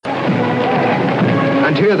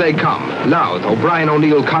And here they come. Louth, O'Brien,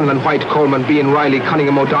 O'Neill, Conlon, White, Coleman, Bean, Riley,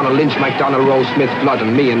 Cunningham, O'Donnell, Lynch, McDonald, Rowe, Smith, Flood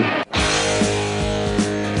and Meehan.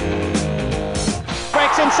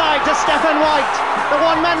 Breaks inside to Stephen White. The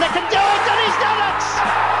one man that can do it, and he's done it!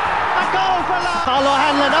 A goal for Louth. Paulo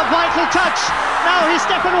Hanlon, a vital touch. Now he's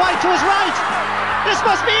Stephen White to his right. This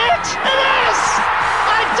must be it! It is!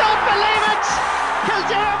 I don't believe it!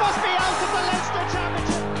 Kildare must be out of the Leinster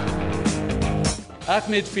Championship. At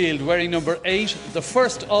midfield, wearing number 8, the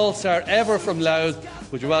first All-Star ever from Louth,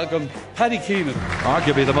 would you welcome Paddy Keenan.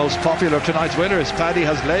 Arguably the most popular of tonight's winners, Paddy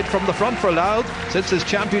has led from the front for Louth since his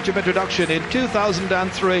championship introduction in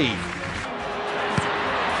 2003.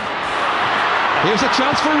 Here's a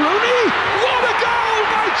chance for Rooney. What a goal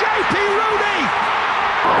by JP Rooney!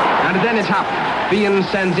 And then it happened. Bean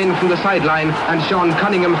sends in from the sideline and Sean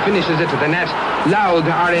Cunningham finishes it to the net. Louth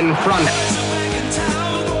are in front.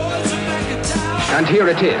 And here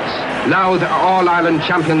it is. Louth are All-Ireland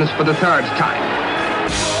champions for the third time.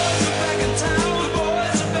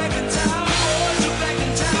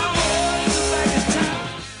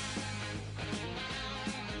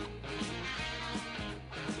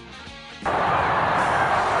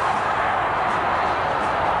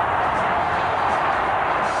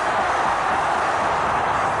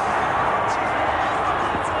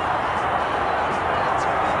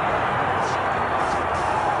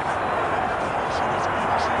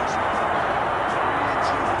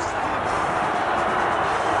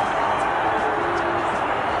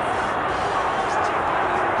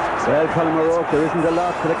 Well, Colin O'Rourke, there isn't a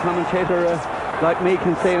lot that a commentator like me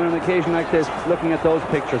can say on an occasion like this, looking at those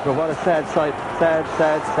pictures. But what a sad sight, sad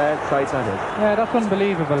sight that is. Yeah, that's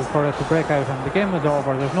unbelievable for it to break out, and the game was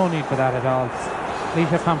over. There's no need for that at all.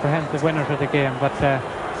 These are comprehensive winners of the game, but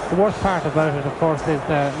the worst part about it, of course, is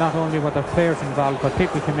not only were the players involved, but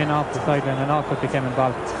people came in off the sideline and also became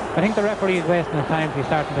involved. I think the referee is wasting his time. He's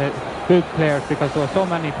starting to boot players because there were so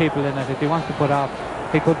many people in it. If he wants to put off,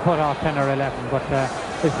 he could put off 10 or 11, but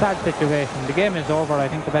it's a sad situation. The game is over. I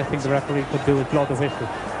think the best thing the referee could do is blow the whistle.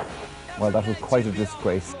 Well, that was quite a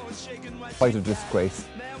disgrace. Quite a disgrace.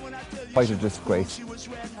 Quite a disgrace.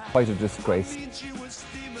 Quite a disgrace.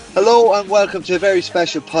 Hello and welcome to a very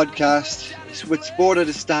special podcast with sport at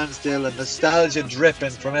a standstill and nostalgia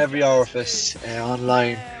dripping from every orifice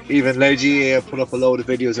online. Even LGA have put up a load of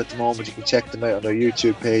videos at the moment. You can check them out on their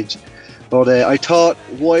YouTube page. But I thought,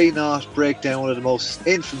 why not break down one of the most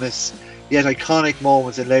infamous yet iconic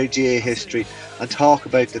moments in LGA history and talk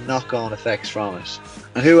about the knock-on effects from it.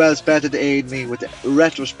 And who else better to aid me with a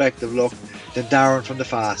retrospective look than Darren from the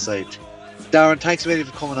far side. Darren, thanks a million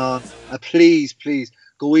for coming on. And please,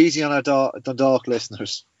 go easy on our Dundalk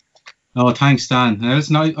listeners. Oh, thanks, Dan. Now,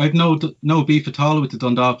 listen, I've no beef at all with the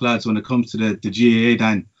Dundalk lads when it comes to the GAA,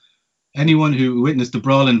 Dan. Anyone who witnessed the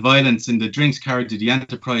brawl and violence in the drinks carriage of the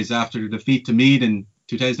Enterprise after the defeat to Meath in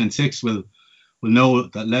 2006 will know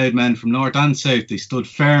that loud men from north and south, they stood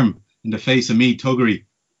firm in the face of Meath thuggery,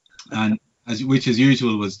 and which as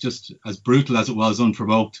usual was just as brutal as it was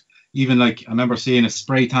unprovoked. Even like I remember seeing a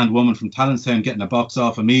spray tanned woman from Talonstown getting a box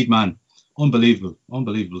off a Meath man. Unbelievable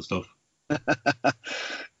stuff.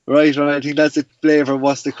 Right. I think that's the flavour of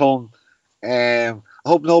what's to come. I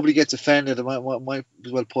hope nobody gets offended. I might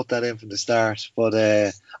as well put that in from the start. But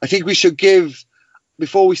I think we should give,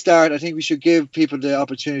 before we start, I think we should give people the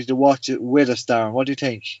opportunity to watch it with us, Darren. What do you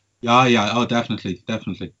think? Yeah. Oh, definitely.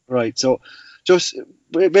 Right. So just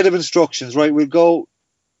a bit of instructions, right? We'll go.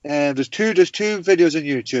 There's two videos on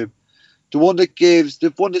YouTube. The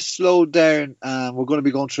one that's slowed down, and we're going to be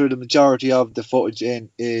going through the majority of the footage in,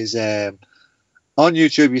 is on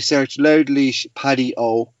YouTube. You search Loud Laois Paddy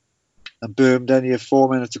O, and boom, then you have 4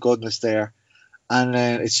 minutes of goodness there, and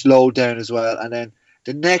then it's slowed down as well. And then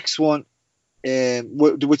the next one,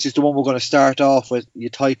 which is the one we're going to start off with,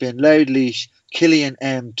 you type in Loud Laois Killian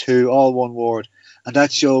M2, all one word, and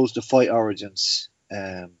that shows the fight origins.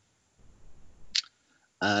 And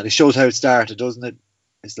it shows how it started, doesn't it?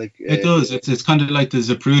 It's like it does. It's kind of like the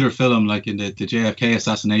Zapruder film, like in the JFK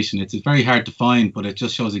assassination. It's very hard to find, but it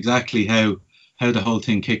just shows exactly how the whole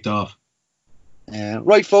thing kicked off.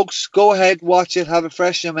 Right, folks, go ahead, watch it, have it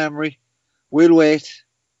fresh in your memory. We'll wait.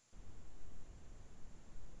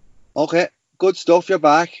 Okay, good stuff. You're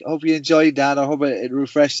back. I hope you enjoyed that. I hope it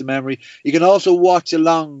refreshed the memory. You can also watch it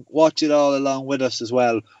all along with us as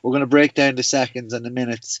well. We're going to break down the seconds and the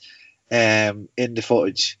minutes in the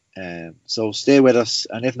footage. So stay with us,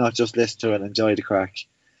 and if not, just listen to it and enjoy the crack.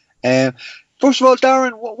 First of all,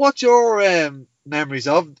 Darren, what's your memories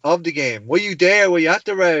of the game? Were you there? Were you at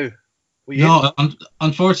the Row? No,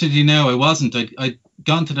 unfortunately, no, I wasn't. I'd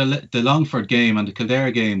gone to the Longford game and the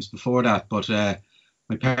Kildare games before that, but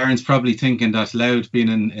my parents probably thinking that Louth being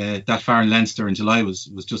in that far in Leinster in July was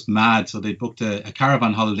just mad. So they booked a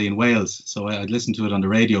caravan holiday in Wales. So I'd listen to it on the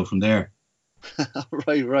radio from there.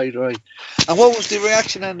 Right. And what was the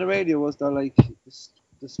reaction on the radio? Was there like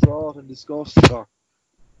distraught and disgust? Or?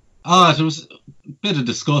 There was a bit of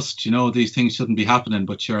disgust. These things shouldn't be happening.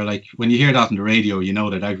 But sure, like when you hear that on the radio, you know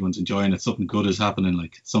that everyone's enjoying it. Something good is happening,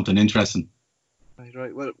 like something interesting.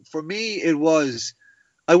 Right. Well, for me, it was.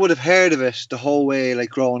 I would have heard of it the whole way,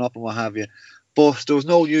 like growing up and what have you. But there was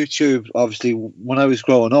no YouTube, obviously, when I was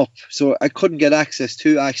growing up. So I couldn't get access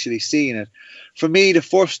to actually seeing it. For me, the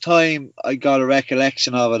first time I got a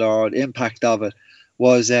recollection of it or the impact of it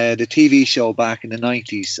was the TV show back in the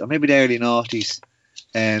 90s, or maybe the early 90s.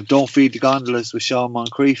 Don't Feed the Gondolas with Sean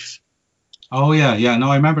Moncrief. Oh, yeah.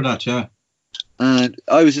 No, I remember that, yeah. And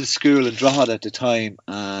I was in school in Drogheda at the time.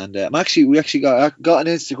 And we actually got an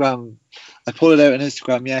Instagram. I put it out on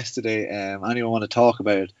Instagram yesterday. Anyone want to talk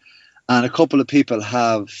about it? And a couple of people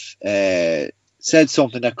have said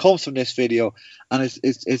something that comes from this video, and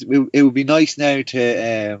it would be nice now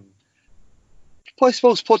to, I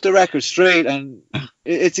suppose, put the record straight. And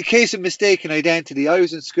it's a case of mistaken identity. I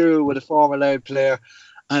was in school with a former Louth player,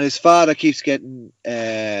 and his father keeps getting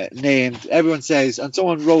named. Everyone says, and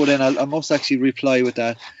someone wrote in, I must actually reply with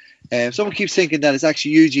that. Someone keeps thinking that it's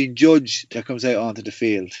actually Eugene Judge that comes out onto the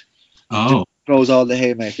field. Oh. Throws all the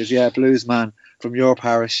haymakers. Yeah, blues man from your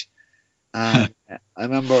parish. And I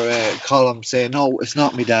remember Colin saying, "No, it's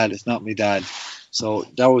not me dad. It's not me dad." So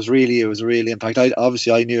it was a real impact.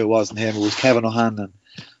 I knew it wasn't him. It was Kevin O'Hanlon.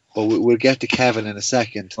 But we'll get to Kevin in a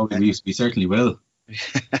second. Oh, we certainly will.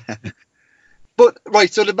 But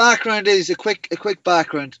right, so the background is a quick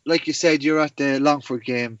background. Like you said, you're at the Longford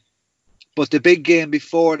game, but the big game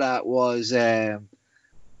before that was. I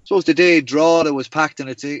suppose the day Drogheda was packed, and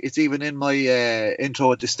it's even in my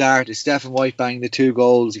intro at the start. Is Stephen White banged the 2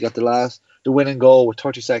 goals. He got the winning goal with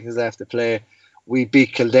 30 seconds left to play. We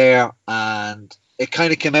beat Kildare, and it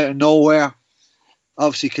kind of came out of nowhere.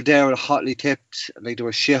 Obviously, Kildare were hotly tipped. Like, they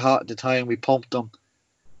were shit hot at the time. We pumped them.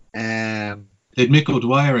 They'd Mick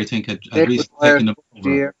O'Dwyer, I think, had recently taken them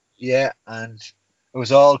over. Yeah, and it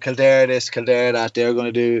was all Kildare this, Kildare that. They were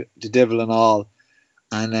going to do the devil and all.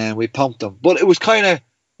 And we pumped them. But it was kind of...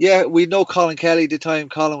 Yeah, we know Colin Kelly at the time.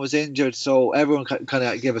 Colin was injured, so everyone kind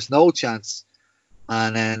of gave us no chance.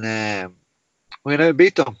 And then we now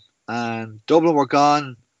beat them. And Dublin were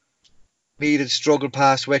gone. Meath had struggled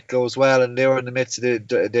past Wicklow as well, and they were in the midst of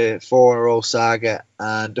the 4-in-a-row saga.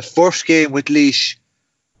 And the first game with Laois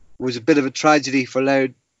was a bit of a tragedy for Louth,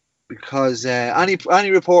 because any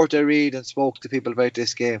report I read and spoke to people about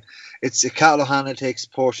this game, it's Cathal O'Hanlon takes a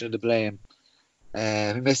portion of the blame.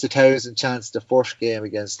 He missed 1,000 chance the first game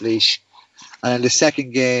against Laois, and the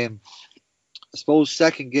second game,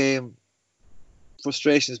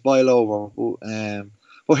 frustrations boil over.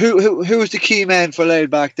 But who was the key man for Louth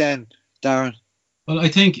back then, Darren? Well, I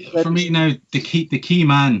think for me now, the key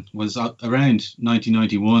man was around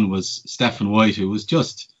 1991 was Stephen White, who was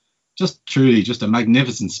just truly just a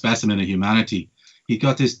magnificent specimen of humanity. He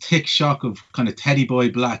got this thick shock of kind of teddy boy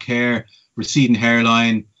black hair, receding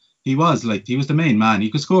hairline. He was the main man.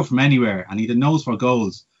 He could score from anywhere, and he had a nose for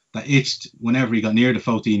goals that itched whenever he got near the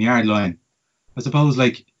 14-yard line. I suppose,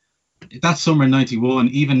 like, that summer in 91,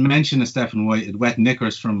 even mention of Stephen White had wet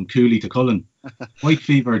knickers from Cooley to Cullen. White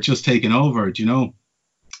fever had just taken over, do you know?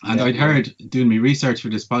 And yeah, I'd heard, doing my research for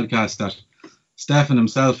this podcast, that Stephen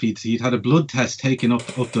himself, he'd had a blood test taken up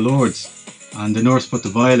the Lord's, and the nurse put the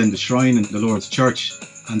vial in the shrine in the Lord's church.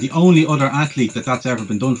 And the only other athlete that's ever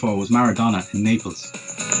been done for was Maradona in Naples.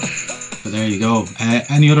 So there you go.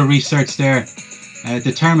 Any other research there?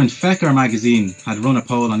 Determined Fecker magazine had run a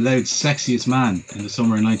poll on Louth's sexiest man in the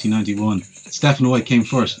summer of 1991. Stephen White came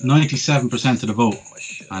first, 97% of the vote,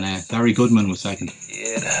 and Larry Goodman was second.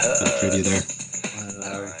 Bit of trivia there.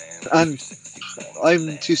 And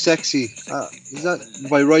I'm Too Sexy. Is that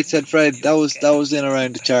by Right Said Fred? That was in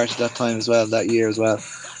around the chart at that time as well, that year as well.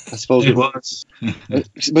 I suppose it was.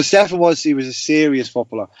 But Stephen was a serious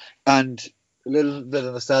footballer, and a little bit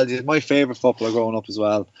of nostalgia. My favourite footballer growing up as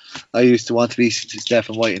well. I used to want to be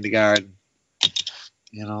Stephen White in the garden.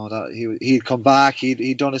 You know, that he'd come back.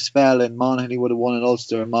 He'd done a spell in Monaghan. He would have won in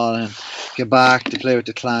Ulster in Monaghan. Came back to play with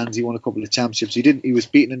the Clans. He won a couple of championships. He was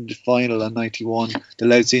beaten in the final in '91, the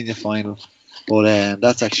Louth Senior final. But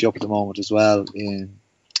that's actually up at the moment as well.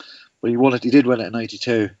 But he won it. He did win it in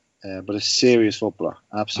 '92. But a serious footballer,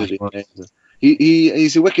 absolutely amazing.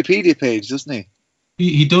 He's a Wikipedia page, doesn't he?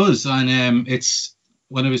 He does, and it's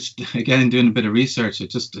when I was again doing a bit of research, I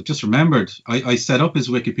just remembered I set up his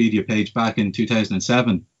Wikipedia page back in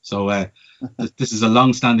 2007, So this is a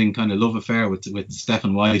long-standing kind of love affair with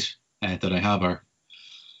Stephen White that I have.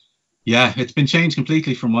 Yeah, it's been changed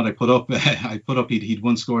completely from what I put up. I put up he'd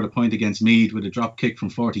once scored a point against Meath with a drop kick from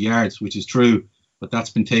 40 yards, which is true, but that's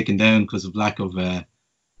been taken down because of lack of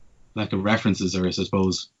references, or I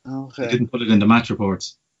suppose. Okay. They didn't put it in the match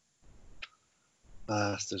reports.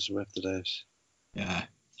 Bastards ripped it out. Yeah.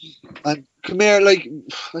 And come here, like,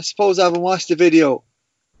 I suppose I haven't watched the video.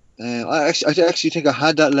 I actually think I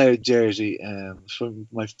had that Louth jersey from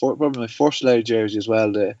probably my first Louth jersey as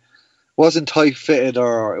well. It wasn't tight fitted,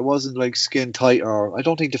 or it wasn't like skin tight, or I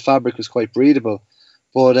don't think the fabric was quite breathable.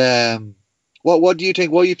 But what do you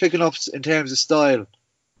think? What are you picking up in terms of style?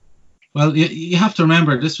 Well, you have to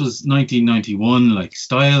remember this was 1991. Like,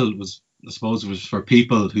 style was, I suppose, was for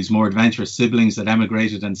people whose more adventurous siblings had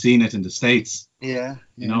emigrated and seen it in the States. Yeah.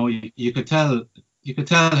 You know, you could tell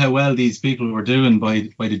how well these people were doing by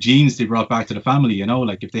the jeans they brought back to the family. You know,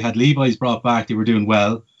 like if they had Levi's brought back, they were doing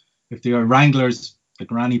well. If they were Wranglers, the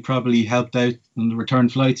granny probably helped out on the return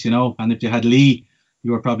flights. You know, and if you had Lee,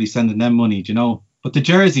 you were probably sending them money. You know, but the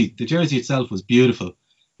jersey itself was beautiful.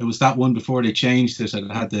 It was that one before they changed it, and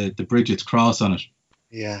it had the Bridget's cross on it.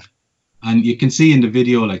 Yeah. And you can see in the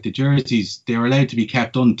video, like, the jerseys, they were allowed to be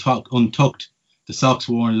kept untucked. The socks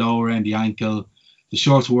worn lower around the ankle. The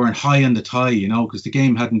shorts weren't high in the thigh, you know, because the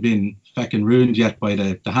game hadn't been feckin' ruined yet by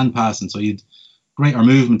the hand passing. So you'd greater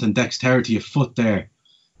movement and dexterity of foot there.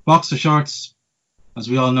 Boxer shorts, as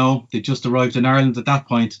we all know, they just arrived in Ireland at that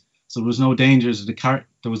point. So there was no dangers. There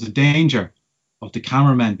was a danger of the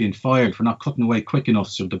cameramen being fired for not cutting away quick enough,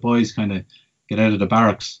 so the boys kind of get out of the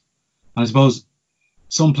barracks. And I suppose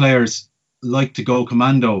some players like to go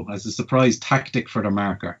commando as a surprise tactic for their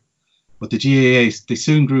marker. But the GAA, they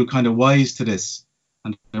soon grew kind of wise to this,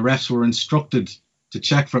 and the refs were instructed to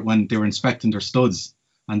check for it when they were inspecting their studs.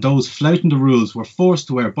 And those flouting the rules were forced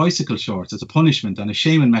to wear bicycle shorts as a punishment and a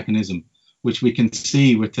shaming mechanism, which we can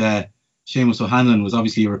see with Seamus O'Hanlon was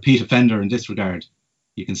obviously a repeat offender in this regard.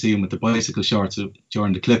 You can see him with the bicycle shorts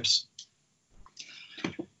during the clips.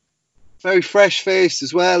 Very fresh faced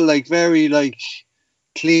as well, like very like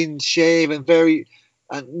clean shaven, very,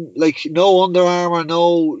 and like no Under Armour,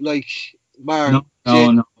 no like mark.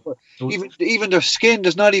 No. Even their skin,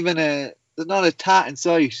 there's not a tat in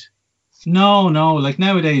sight. No, like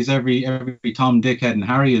nowadays every Tom, Dick, Ed and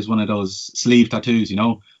Harry is one of those sleeve tattoos, you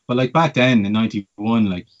know. But like back then in 91,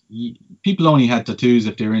 like people only had tattoos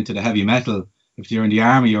if they were into the heavy metal, if they're in the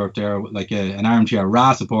army, or if they're like an armchair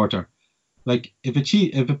Ra supporter. Like if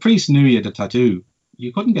a priest knew you had a tattoo,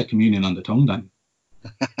 you couldn't get communion on the tongue then.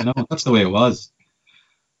 You know, that's the way it was.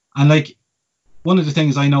 And like one of the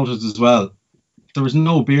things I noticed as well, there was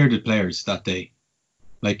no bearded players that day.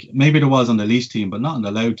 Like maybe there was on the Laois team, but not on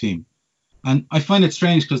the Louth team. And I find it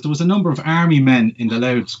strange because there was a number of army men in the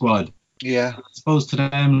Louth squad. Yeah. I suppose to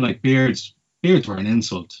them, like beards were an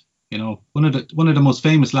insult. You know, one of the most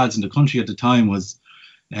famous lads in the country at the time was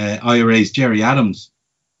IRA's Jerry Adams,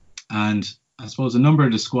 and I suppose a number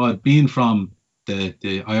of the squad being from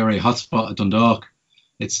the IRA hotspot at Dundalk,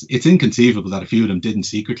 it's inconceivable that a few of them didn't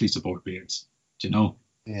secretly support beards. Do you know?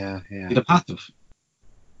 Yeah. The path of.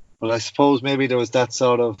 Well, I suppose maybe there was that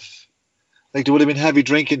sort of, like, there would have been heavy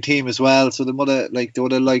drinking team as well, so they would have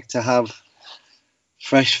liked to have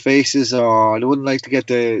fresh faces, or they wouldn't like to get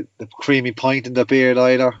the creamy point in the beard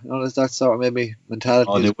either. You know, there's that sort of maybe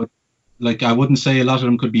mentality. Oh, they would. Like, I wouldn't say a lot of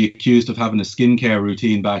them could be accused of having a skincare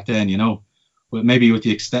routine back then, you know, but maybe with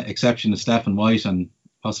the exception of Stephen White and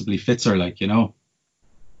possibly Fitzer, like, you know.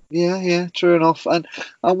 Yeah, true enough. And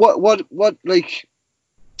what about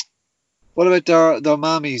their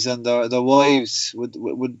mammies and their wives?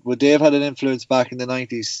 Would they have had an influence back in the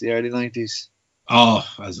early 90s? Oh,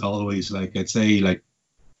 as always, like I'd say, like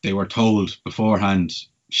they were told beforehand,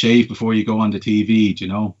 shave before you go on the TV, you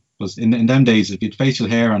know. Because in them days, if you had facial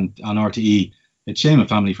hair on RTE, it'd shame a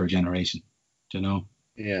family for a generation, you know.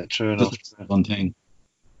 Yeah, true enough. That's one thing.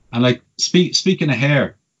 And like speaking of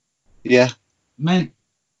hair, yeah, man,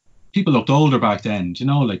 people looked older back then, you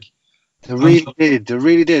know, like. They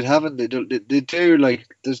really did, haven't they? They do, like,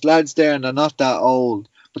 there's lads there and they're not that old,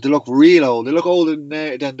 but they look real old. They look older than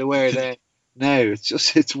they were then. Now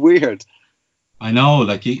it's weird. I know,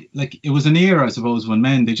 like it was an era, I suppose, when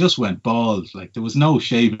men, they just went bald. Like there was no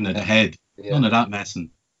shaving of the head, none of that messing,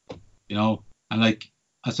 you know. And like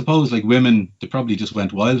I suppose, like women, they probably just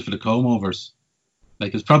went wild for the comb overs.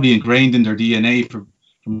 Like it's probably ingrained in their DNA from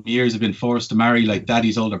years of being forced to marry like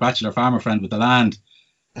daddy's older bachelor farmer friend with the land.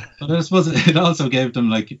 But I suppose it also gave them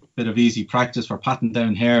like a bit of easy practice for patting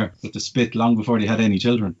down hair with the spit long before they had any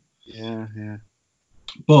children. Yeah.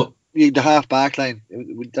 But the half back line.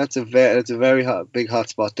 That's a very big hot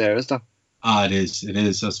spot there, isn't it? It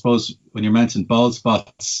is. I suppose when you mentioned bald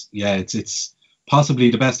spots, yeah, it's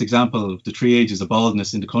possibly the best example of the three ages of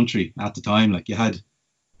baldness in the country at the time. Like you had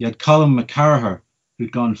Colin McCarher,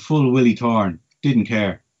 who'd gone full Willie Thorne, didn't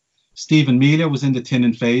care. Stephen Mealer was in the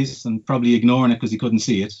thinning phase and probably ignoring it because he couldn't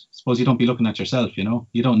see it. Suppose you don't be looking at yourself, you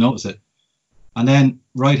don't notice it. And then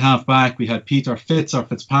right half back, we had Peter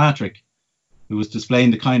Fitzpatrick, who was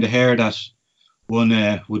displaying the kind of hair that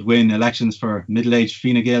would win elections for middle-aged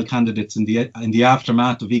Fine Gael candidates in the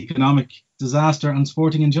aftermath of economic disaster and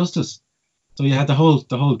sporting injustice. So you had the whole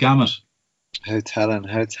gamut. How telling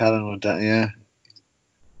with that, yeah.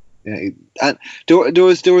 And there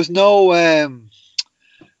was no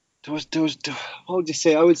what would you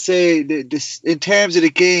say? I would say this in terms of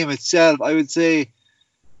the game itself. I would say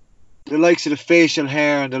the likes of the facial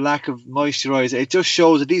hair and the lack of moisturizer. It just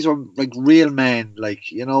shows that these are like real men. Like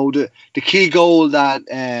the key goal that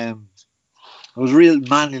was real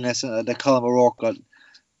manliness that Colin O'Rourke got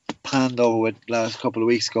panned over with last couple of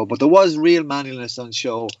weeks ago. But there was real manliness on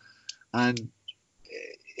show, and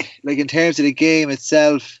like in terms of the game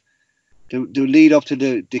itself. The lead up to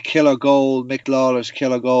the killer goal, Mick Lawler's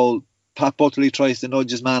killer goal, Pat Butterley tries to nudge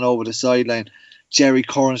his man over the sideline. Jerry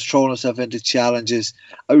Curran's throwing himself into challenges.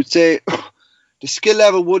 I would say the skill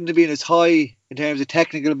level wouldn't have been as high in terms of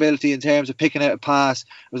technical ability, in terms of picking out a pass.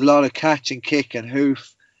 There was a lot of catch and kick and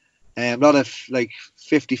hoof, a lot of like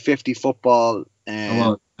 50-50 football.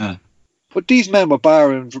 But these men were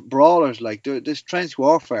barren brawlers. Like this trench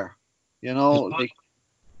warfare, No,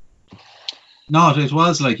 it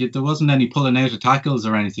was like there wasn't any pulling out of tackles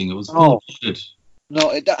or anything. It was good.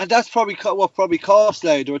 No, and that's probably what cost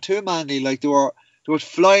Louth. They were too manly. Like they were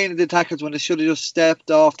flying into tackles when they should have just stepped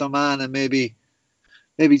off their man and maybe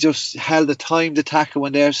just held the time to tackle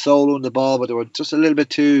when they're soloing the ball. But they were just a little bit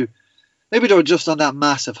too. Maybe they were just on that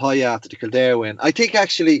massive high after the Kildare win. I think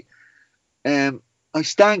actually, I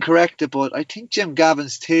stand corrected, but I think Jim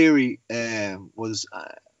Gavin's theory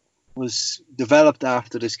was developed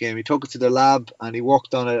after this game. He took it to the lab and he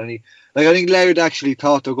worked on it, and I think Louth actually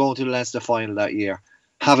thought they were going to the Leinster final that year,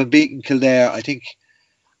 having beaten Kildare. I think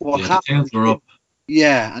what happened were up.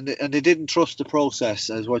 Yeah, and they didn't trust the process,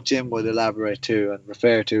 as what Jim would elaborate to and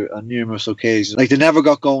refer to on numerous occasions. Like they never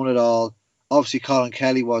got going at all. Obviously Colin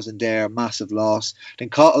Kelly wasn't there, massive loss. Then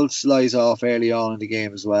Cottle slides off early on in the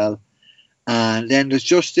game as well. And then there's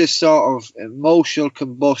just this sort of emotional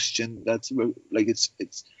combustion that's like it's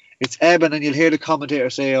ebbing, and you'll hear the commentator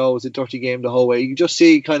say, "Oh, it was a dirty game the whole way." You can just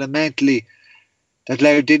see kind of mentally that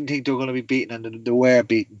Louth didn't think they were going to be beaten, and they were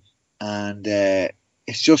beaten. And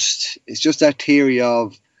it's just that theory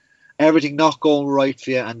of everything not going right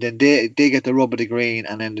for you, and then they get the rub of the green,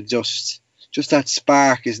 and then just that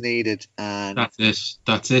spark is needed. And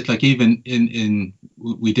that's it. Like even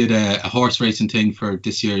we did a horse racing thing for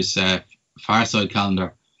this year's Farside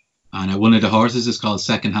calendar. And one of the horses is called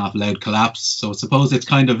Second Half Louth Collapse. So I suppose it's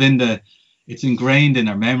kind of it's ingrained in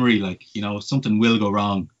our memory. Like, something will go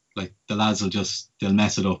wrong. Like the lads they'll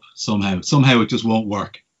mess it up somehow. Somehow it just won't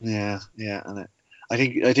work. Yeah. And I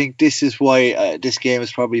think this is why this game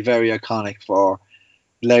is probably very iconic for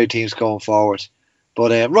Louth teams going forward.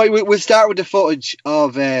 But right, we'll start with the footage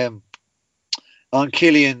of on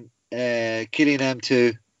Killian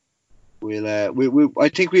M2. I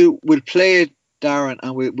think we'll play it, Darren,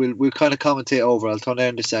 and we'll kind of commentate over. I'll turn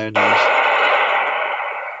down the sound now.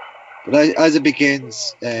 But as it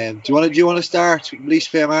begins, do you want to start with Laois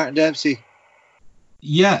player Martin Dempsey?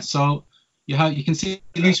 Yeah. So you can see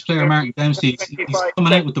Laois player Martin Dempsey. He's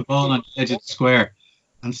coming out with the ball on the edge of the square,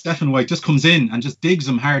 and Stephen White just comes in and just digs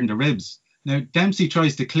him hard in the ribs. Now Dempsey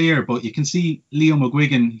tries to clear, but you can see Leo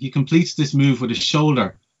McGuigan. He completes this move with his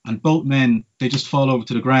shoulder, and both men they just fall over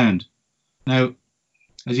to the ground. Now,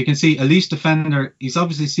 as you can see, a Laois defender, he's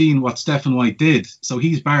obviously seen what Stephen White did, so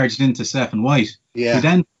he's barged into Stephen White. Yeah. He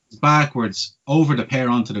then goes backwards over the pair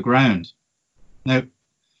onto the ground. Now,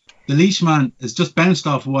 the Laois man has just bounced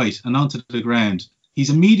off White and onto the ground. He's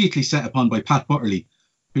immediately set upon by Pat Butterley,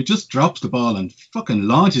 who just drops the ball and fucking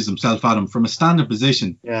launches himself at him from a standing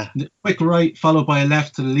position. Yeah. Quick right, followed by a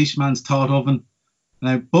left to the Laois man's thought oven.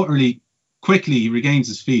 Now, Butterley quickly regains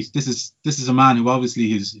his feet. This is a man who obviously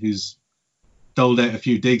who's doled out a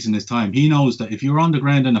few digs in his time. He knows that if you're on the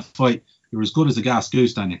ground in a fight, you're as good as a gas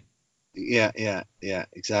goose, Daniel. Yeah,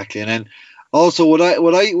 exactly. And then also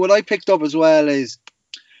what I picked up as well is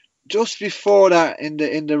just before that in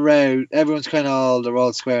the row, everyone's kind of they're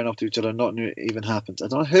all squaring up to each other. Nothing even happens. I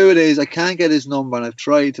don't know who it is. I can't get his number, and I've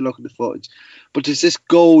tried to look at the footage, but there's this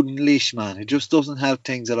golden Laois man who just doesn't have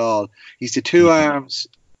things at all. He's the two arms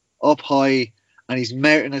up high, and he's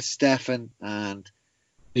mounting at Stefan, and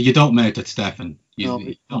you don't mount at Stefan. You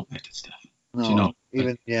don't mount at Stefan. No, you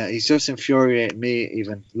know, he's just infuriating me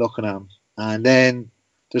even looking at him. And then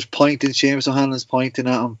there's pointing, Seamus O'Hanlon's pointing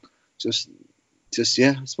at him. Just I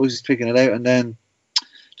suppose he's picking it out, and then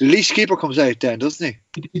the Laois keeper comes out then, doesn't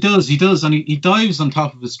he? He does, and he dives on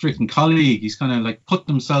top of his stricken colleague. He's kind of like put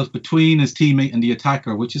himself between his teammate and the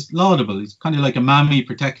attacker, which is laudable. He's kind of like a mammy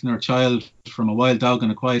protecting her child from a wild dog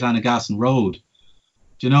on a quiet Annagassan road.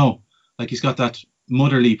 Do you know? Like he's got that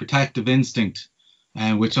motherly protective instinct,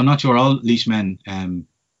 which I'm not sure all Laois men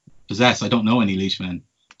possess. I don't know any Laois men,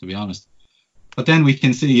 to be honest. But then we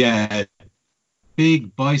can see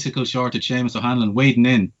big bicycle shorted Seamus O'Hanlon wading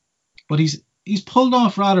in, but he's pulled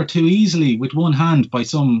off rather too easily with one hand by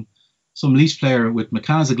some Laois player with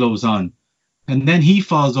Mikasa gloves on, and then he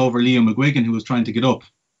falls over Leo McGuigan, who was trying to get up,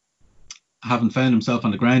 having found himself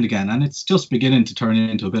on the ground again, and it's just beginning to turn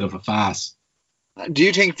into a bit of a farce. Do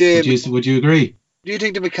you think would you agree? Do you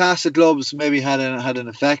think the Mikasa gloves maybe had an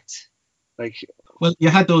effect? Well, you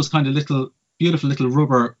had those kind of beautiful little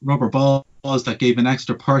rubber balls that gave an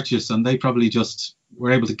extra purchase, and they probably just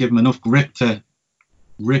were able to give him enough grip to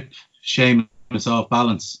rip Seamus off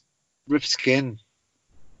balance. Rip skin.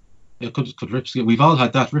 It could rip skin. We've all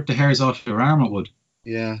had that. Rip the hairs off your arm, it would.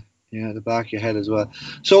 Yeah, the back of your head as well.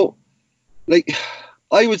 So,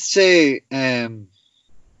 I would say, right.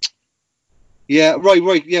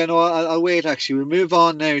 Yeah, no, I'll wait. Actually, we'll move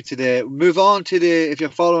on now to the. If you're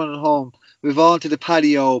following at home, move on to the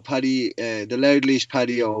the Loud Laois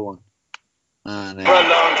patio one. And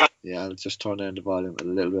I'll just turn down the volume a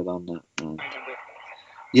little bit on that.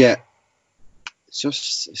 Yeah, it's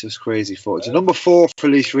just crazy footage. Number 4 for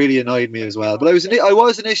Laois really annoyed me as well. But I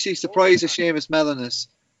was initially surprised at Seamus Mellinis.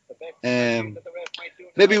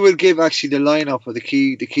 Maybe we'll give actually the lineup of the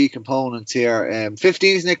key components here.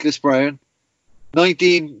 15 is Nicholas Brown,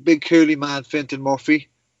 19 big coolie man Fintan Murphy,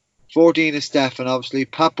 14 is Stefan obviously,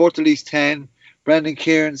 Pat Butterley's 10, Brendan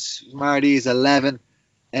Kieran's Marty is 11,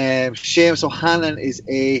 Seamus O'Hanlon is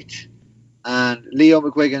 8. And Leo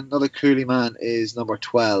McGuigan, another coolie man, is number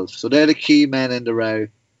 12. So they're the key men in the row.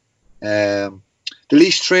 The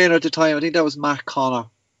Laois trainer at the time, I think that was Matt Connor.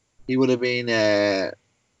 He would have been,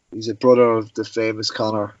 he's a brother of the famous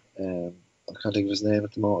Connor. I can't think of his name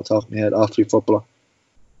at the moment, off my head, off-free footballer.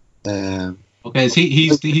 Okay, so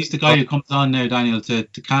he's the guy who comes on now, Daniel, to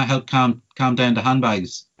help calm down the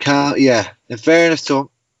handbags. Yeah, in fairness to him,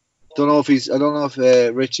 I don't know if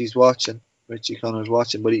Richie Connor's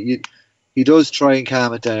watching, but he does try and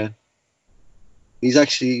calm it down.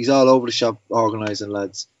 He's all over the shop organising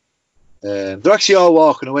lads. They're actually all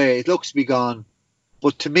walking away. It looks to be gone.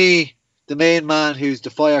 But to me, the main man who's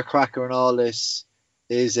the firecracker in all this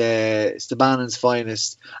is Stebanon's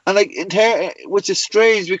finest. And which is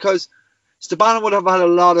strange because Stebanon would have had a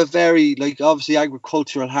lot of very, obviously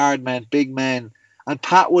agricultural hard men, big men. And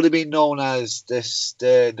Pat would have been known as the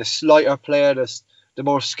slighter player, the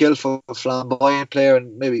more skillful, flamboyant player,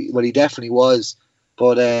 and maybe, well, he definitely was.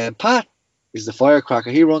 But Pat is the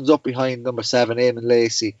firecracker. He runs up behind number 7, Eamon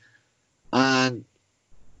Lacey, and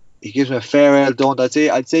he gives him a fair old don't. I'd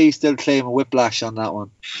say he's still claiming whiplash on that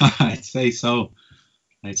one. I'd say so,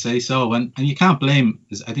 and you can't blame.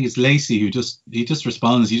 I think it's Lacey who just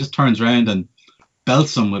responds. He just turns around and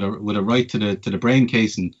belts him with a right to the brain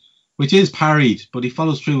casing, which is parried, but he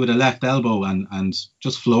follows through with a left elbow and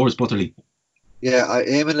just floors Butterley. Yeah,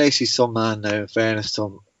 Eamon Lacey's some man now, in fairness to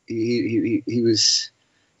him. He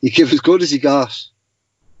gave as good as he got.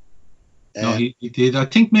 No, he did. I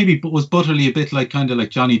think maybe was Butterley a bit like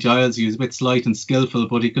Johnny Giles. He was a bit slight and skillful,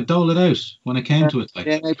 but he could dole it out when it came to it.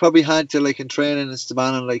 Yeah, he probably had to, in training in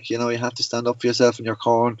Stebanon, you have to stand up for yourself in your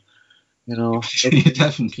corn. You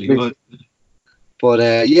definitely would. But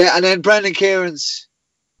and then Brendan Kieran's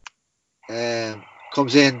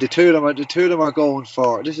comes in. The two of them are going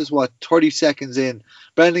for, this is 30 seconds in.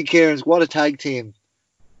 Brendan Kieran's, what a tag team.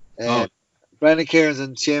 Brendan Kieran's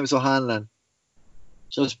and Seamus O'Hanlon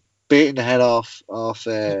just beating the head off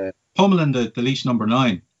pummeling the Laois number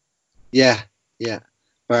 9. Yeah.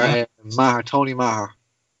 Tony Maher,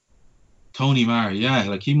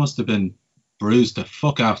 yeah, he must have been bruised the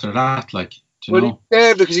fuck after that, you know. He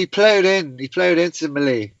did, because he ploughed into the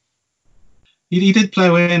melee. He did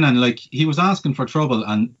plough in, and he was asking for trouble,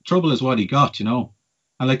 and trouble is what he got, you know.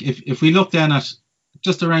 And if we look then at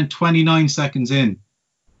just around 29 seconds in,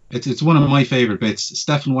 it's one of my favourite bits.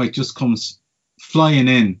 Stephen White just comes flying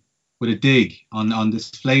in with a dig on this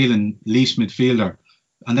flailing Laois midfielder,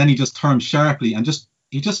 and then he just turns sharply and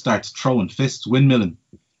he just starts throwing fists, windmilling.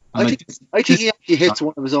 I think he actually hits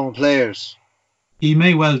one of his own players. He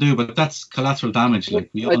may well do, but that's collateral damage,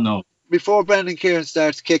 we all know. before Brendan Kieran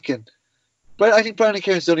starts kicking, but I think Brendan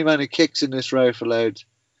Kieran's the only man who kicks in this row for Louth.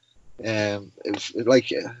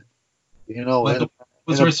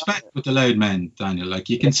 Was respect with the Louth men, Daniel. Like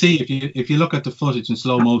you can see if you look at the footage in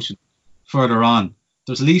slow motion further on,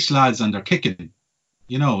 there's Laois lads and they're kicking.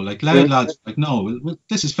 Like Louth lads, like no,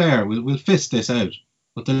 this is fair. We'll fist this out.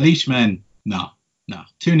 But the Laois men, no,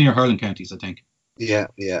 too near hurling counties, I think. Yeah,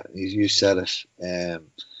 you said it.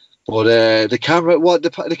 But the camera,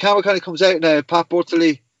 the camera kind of comes out now. Pat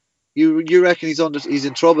Bortley, you reckon he's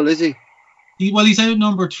in trouble, is he? He's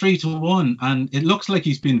outnumbered 3-1, and it looks like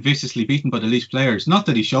he's been viciously beaten by the Laois players. Not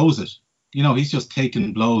that he shows it. He's just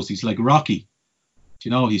taking blows. He's like Rocky. He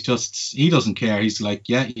doesn't care. He's like,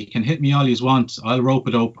 yeah, you can hit me all you want. I'll rope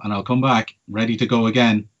it up and I'll come back ready to go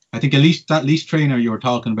again. I think at least that Laois trainer you were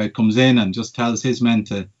talking about comes in and just tells his men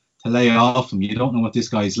to lay off him. You don't know what this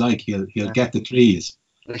guy's like. He'll get the threes.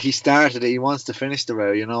 He started it. He wants to finish the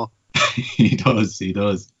row, He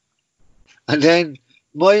does. And then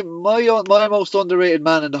my most underrated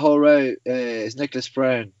man in the whole row is Nicholas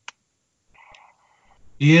Brown.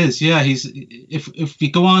 He is, yeah. He's if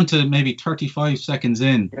we go on to maybe 35 seconds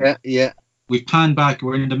in, yeah. We've panned back.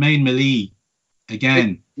 We're in the main melee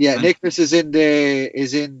again. Yeah, Nicholas is in the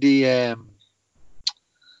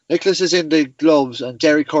Nicholas is in the gloves and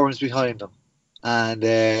Jerry Curran's behind him. And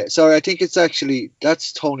I think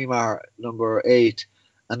that's Tony Marr, number 8,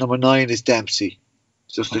 and number 9 is Dempsey.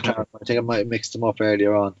 I think I might have mixed them up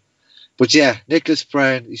earlier on. But yeah, Nicholas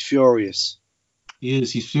Brown, he's furious.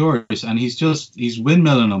 He's furious, and he's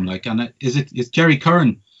windmilling them, like, and it's Jerry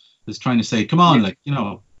Curran is trying to say, come on, like,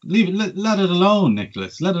 leave it, let it alone,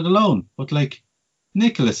 Nicholas, let it alone. But like,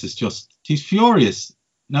 Nicholas is he's furious.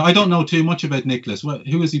 Now, I don't know too much about Nicholas.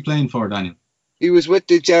 Who is he playing for, Daniel? He was with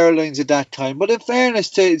the Geraldines at that time, but in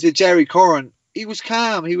fairness to Jerry Curran, he was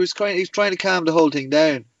calm. He was trying to calm the whole thing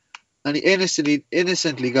down, and he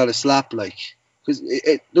innocently got a slap, like, because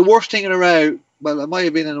the worst thing in a row. Well, I might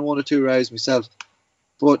have been in 1 or 2 rows myself,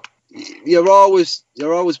 but you're always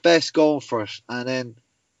best going for it. And then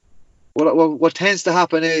what tends to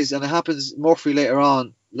happen is, and it happens Murphy later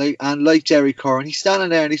on, like Jerry Curran, he's standing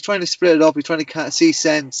there and he's trying to split it up. He's trying to see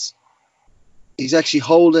sense. He's actually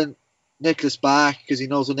holding Nicholas back because he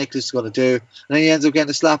knows what Nicholas is going to do, and then he ends up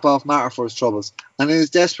getting a slap off Martyr for his troubles. And in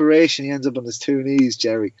his desperation, he ends up on his 2 knees,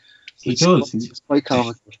 Jerry. He does. It's quite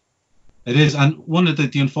comical. It is, and one of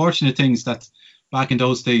the unfortunate things that back in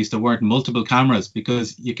those days there weren't multiple cameras,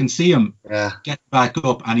 because you can see him get back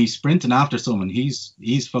up and he's sprinting after someone.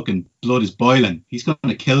 He's fucking blood is boiling. He's going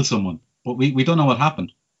to kill someone, but we don't know what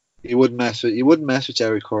happened. You wouldn't mess with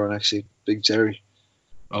Jerry Curran, actually, big Jerry.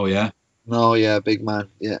 Oh yeah. No, yeah, big man.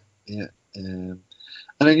 Yeah. And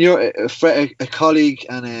then a colleague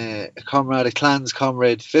and a comrade, a clan's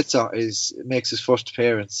comrade, Fitzer makes his first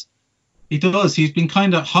appearance. He does. He's been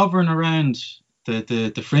kind of hovering around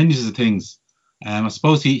the fringes of things. I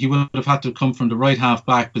suppose he would have had to come from the right half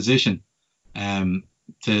back position to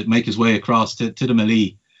make his way across to the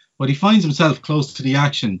melee. But he finds himself close to the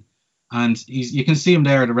action, and you can see him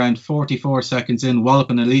there at around 44 seconds in,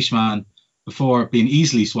 walloping a Laois man before being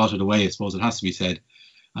easily swatted away, I suppose it has to be said.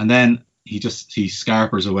 And then he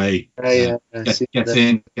scarpers away. Gets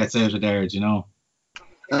out of there,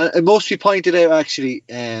 It must be pointed out, actually,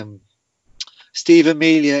 Steve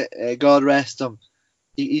Amelia, God rest him,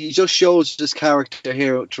 he just shows this character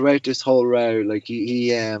here throughout this whole row. Like he's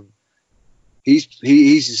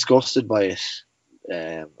disgusted by it.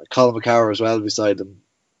 Colin McCarr as well beside him.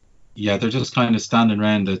 Yeah, they're just kind of standing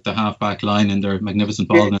around the half-back line in their magnificent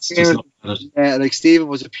baldness. Yeah, like Stephen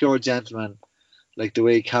was a pure gentleman, like the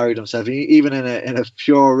way he carried himself, even in a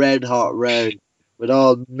pure red-hot row with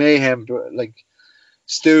all mayhem, like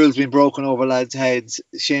stools being broken over lads' heads.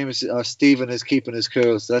 Stephen is keeping his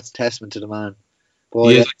cool, so that's a testament to the man.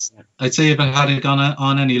 But, I'd say if it had gone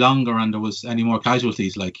on any longer and there was any more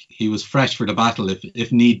casualties, like he was fresh for the battle. If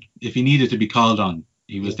he needed to be called on,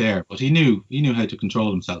 he was there. But he knew how to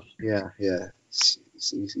control himself. Yeah.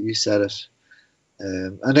 You said it.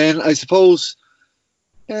 And then I suppose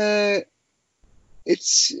it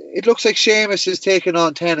looks like Seamus is taking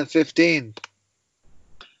on 10 and 15.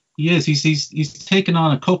 He is. He's taken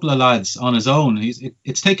on a couple of lads on his own.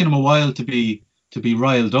 It's taken him a while to be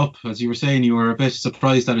riled up. As you were saying, you were a bit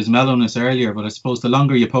surprised at his mellowness earlier, but I suppose the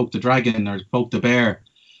longer you poke the dragon or poke the bear,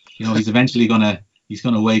 he's eventually gonna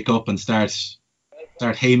wake up and start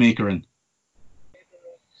haymakering.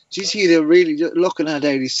 Do you see they're really looking at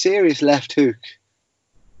that? He's serious left hook.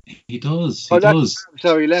 He does. He does.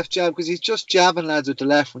 Sorry, left jab, because he's just jabbing lads with the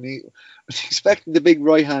left when he was expecting the big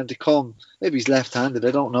right hand to come. Maybe he's left-handed,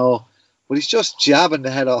 I don't know. but he's just jabbing the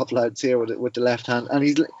head off lads here with the left hand, and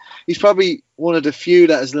he's probably one of the few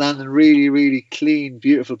that is landing really, really clean,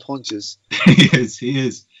 beautiful punches. He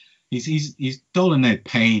is. He's doling out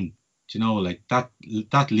pain. Do you know, like that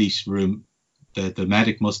Laois room, the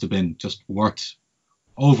medic must have been just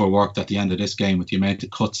overworked at the end of this game with the amount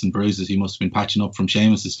of cuts and bruises he must have been patching up from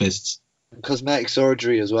Sheamus's fists. Cosmetic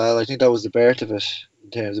surgery as well. I think that was the birth of it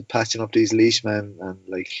in terms of patching up these Laois men and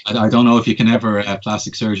like. I don't know if you can ever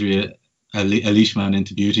plastic surgery a Laois man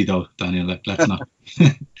into beauty though, Daniel. Let's not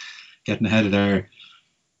getting ahead of there.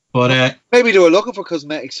 But maybe they were looking for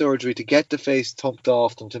cosmetic surgery to get the face thumped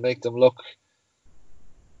off them to make them look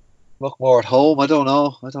more at home. I don't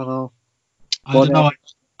know.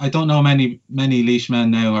 I don't know many Laois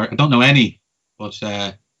men now, or I don't know any. But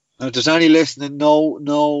if there's any listening,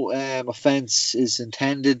 no offence is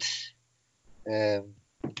intended.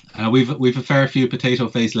 We've a fair few potato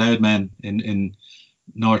faced Louth men in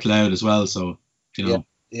North Louth as well, so you know.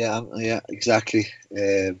 Yeah, exactly.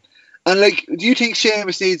 And like, do you think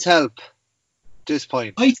Sheamus needs help at this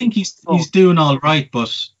point? I think he's doing all right,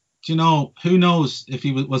 but you know, who knows if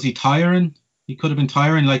he was he tiring? He could have been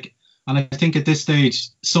tiring, like, and I think at this stage,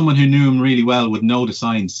 someone who knew him really well would know the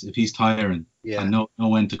signs if he's tiring, and know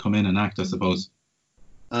when to come in and act, I suppose.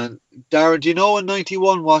 And Darren, do you know in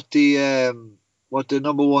 '91 what the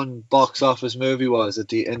number one box office movie was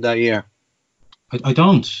in that year? I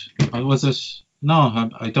don't. Was it? No,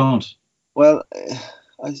 I don't. Well,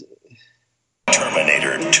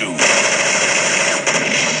 Terminator 2.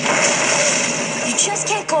 You just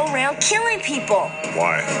can't go around killing people.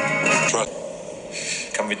 Why?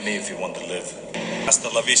 Come with me if you want to live. Hasta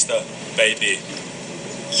la vista, baby.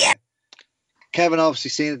 Yeah. Kevin obviously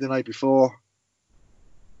seen it the night before.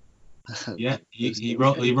 Yeah, he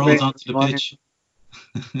rolls onto the pitch.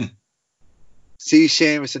 Sees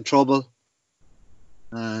Sheamus in trouble.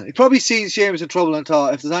 He probably seen Sheamus in trouble and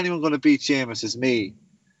thought, if there's anyone going to beat Sheamus, it's me.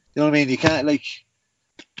 You know what I mean? You can't, like,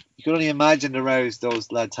 you can only imagine the rows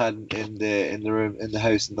those lads had in the room in the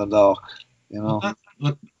house in Dundalk. You know.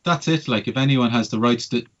 That's it. Like, if anyone has the rights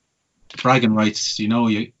to bragging rights, you know,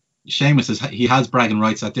 Sheamus has bragging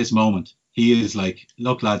rights at this moment. He is like,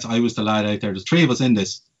 look, lads, I was the lad out there. There's three of us in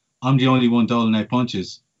this. I'm the only one doling out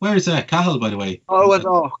punches. Where's Cahill, by the way? Oh, went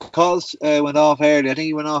off. Calls went off early. I think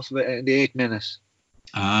he went off in the 8th minute.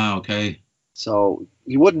 Ah, okay. So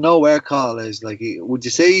you wouldn't know where Cahill is. Like, would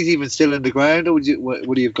you say he's even still in the ground, or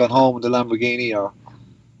would he have gone home in the Lamborghini, or?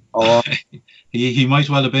 He might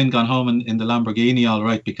well have been gone home in the Lamborghini, all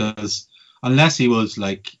right, because unless he was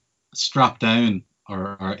like strapped down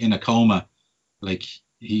or in a coma, like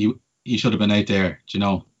he should have been out there, you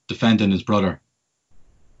know, defending his brother.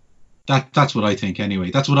 That's what I think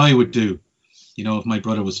anyway. That's what I would do. You know, if my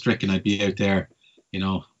brother was stricken, I'd be out there, you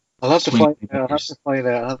know. I'll have to find out. I'll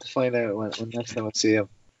have to find out when next time I see him,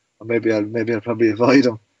 or maybe I'll probably avoid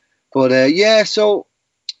him. But so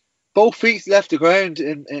both feet left the ground.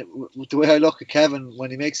 In the way I look at Kevin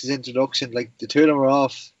when he makes his introduction, like the two of them are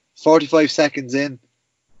off 45 seconds in.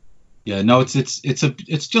 Yeah, no,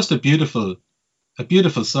 it's just a beautiful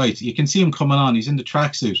sight. You can see him coming on. He's in the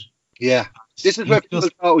tracksuit. Yeah, this is where people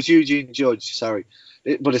thought it was Eugene Judge. Sorry,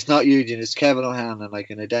 but it's not Eugene. It's Kevin O'Hanlon, and I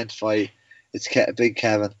can identify it's Big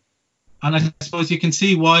Kevin. And I suppose you can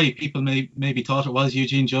see why people maybe thought it was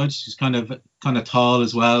Eugene Judge. He's kind of tall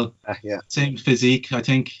as well. Yeah. Same physique, I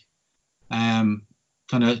think. Kind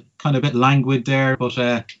of a bit languid there, but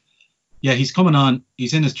yeah, he's coming on.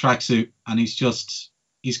 He's in his tracksuit, and he's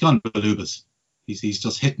gone balubas. He's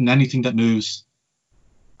just hitting anything that moves.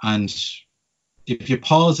 And if you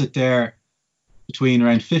pause it there between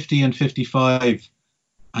around 50 and 55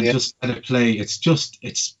 and just let it play,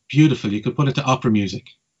 it's beautiful. You could put it to opera music.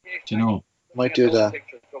 Do you know? Might do that.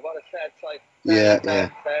 Yeah.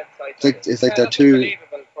 It's like they're too.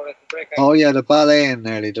 Oh yeah, the ballet in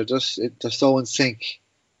nearly. They're so in sync.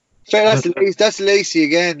 Fair, that's Lacey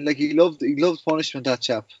again. Like he loved punishment, that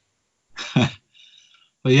chap.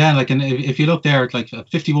 But yeah, like, and if you look there, like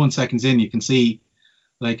 51 seconds in, you can see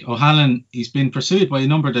like O'Hanlon. He's been pursued by a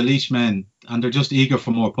number of the Laois men, and they're just eager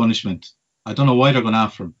for more punishment. I don't know why they're going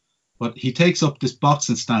after him. But he takes up this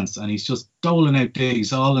boxing stance and he's just doling out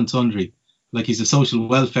digs all and sundry, like he's a social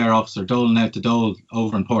welfare officer doling out the dole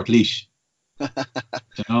over in Portlaoise.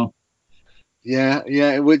 You know?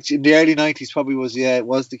 Yeah, which in the early 90s probably was, it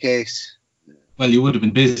was the case. Well, you would have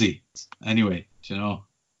been busy anyway, you know.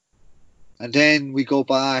 And then we go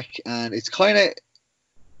back and it's kind of,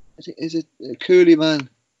 is it Cooley Man?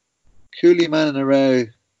 Cooley Man in a row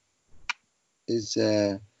is,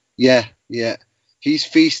 yeah. He's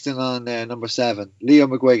feasting on number 7, Leo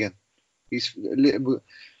McGuigan.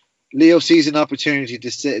 Leo sees an opportunity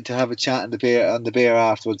to sit to have a chat on the beer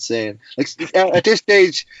afterwards, saying like at this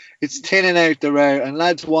stage it's thinning out the row, and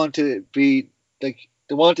lads want to be like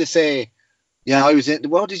they want to say, yeah, I was in.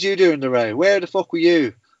 What did you do in the row? Where the fuck were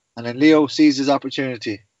you? And then Leo sees his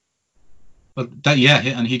opportunity. But that, yeah,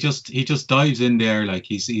 and he just dives in there like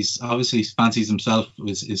he's obviously fancies himself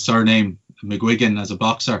with his surname McGuigan as a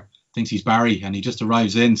boxer, thinks he's Barry, and he just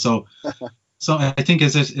arrives in. So I think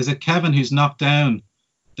is it Kevin who's knocked down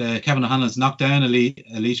Kevin O'Hanlon's knocked down a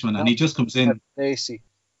Leishman, and he just comes in. Lacey.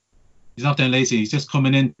 He's knocked down Lacey. He's just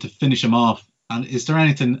coming in to finish him off. And is there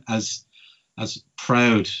anything as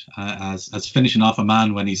proud as finishing off a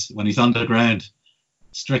man when he's on the ground,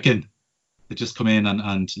 stricken? To just come in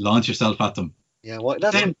and launch yourself at them. Yeah,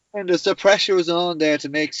 the pressure was on there to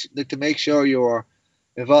make sure you were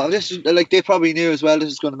involved. This is like they probably knew as well. This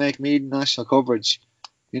is going to make media national coverage.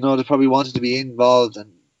 You know, they probably wanted to be involved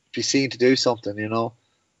and be seen to do something. You know,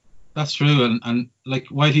 that's true. And like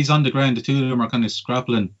while he's on the ground, the two of them are kind of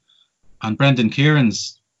scrappling, and Brendan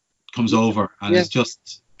Kieran's comes over and he's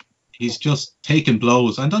just taking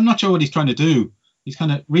blows. And I'm not sure what he's trying to do. He's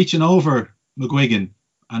kind of reaching over McGuigan.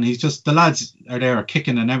 And he's just, the lads are there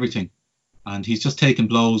kicking and everything. And he's just taking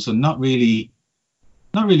blows and not really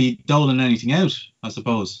doling anything out, I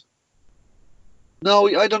suppose. No,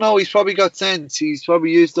 I don't know. He's probably got sense. He's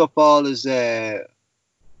probably used up all his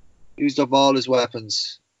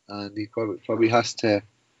weapons, and he probably has to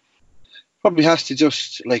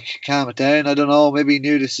just like calm it down. I don't know. Maybe he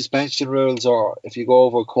knew the suspension rules, or if you go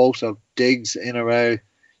over a quota of digs in a row,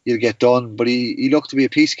 you'll get done. But he looked to be a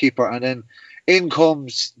peacekeeper, and then in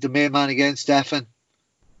comes the main man again, Stefan.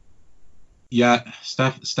 Yeah,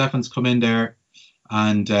 Stefan's come in there,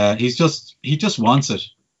 and he just wants it.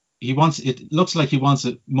 It looks like he wants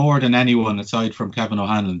it more than anyone aside from Kevin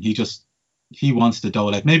O'Hanlon. He wants to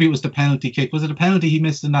dole out. Maybe it was the penalty kick. Was it a penalty he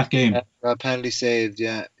missed in that game? Penalty saved,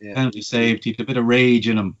 yeah. Penalty saved. He had a bit of rage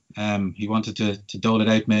in him. He wanted to dole it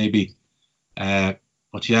out maybe.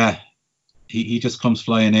 But yeah, he just comes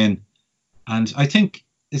flying in. And I think,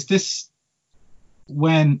 is this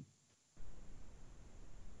when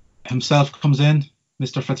himself comes in,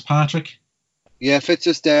 Mr. Fitzpatrick? Yeah, Fitz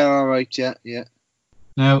is there, all right, yeah.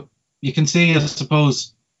 Now, you can see, I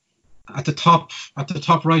suppose, at the top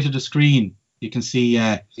right of the screen, you can see...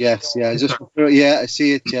 I see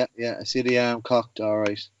it, yeah. I see the arm cocked, all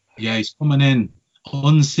right. Yeah, he's coming in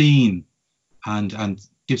unseen and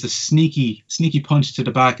gives a sneaky punch to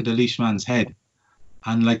the back of the leashman's head.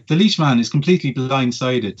 And like the leashman is completely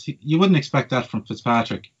blindsided. You wouldn't expect that from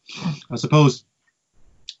Fitzpatrick. I suppose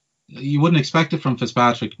you wouldn't expect it from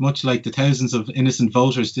Fitzpatrick, much like the thousands of innocent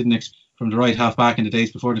voters didn't expect from the right half back in the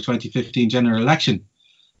days before the 2015 general election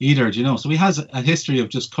either, you know. So he has a history of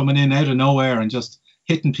just coming in out of nowhere and just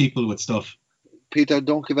hitting people with stuff. Peter,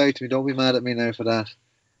 don't give out to me. Don't be mad at me now for that.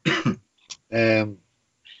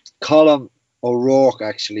 Colm O'Rourke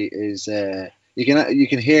actually is... You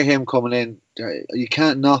can hear him coming in. You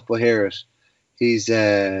can't not but hear it. He's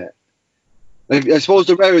I suppose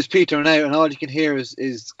the row is petering out, and all you can hear is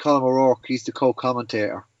Colm O'Rourke. He's the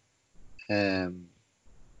co-commentator. He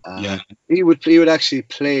would actually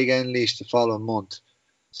play again Laois the following month.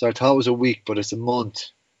 So I thought it was a week, but it's a month.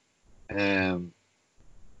 Lads.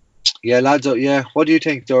 What do you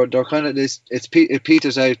think? They're kind of this. It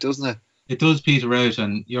peters out, doesn't it? It does peter out,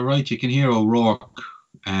 and you're right. You can hear O'Rourke.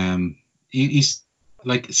 He's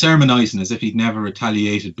like sermonising as if he'd never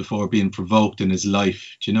retaliated before being provoked in his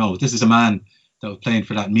life. Do you know, this is a man that was playing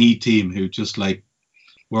for that Meath team who just like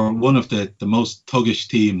were one of the most thuggish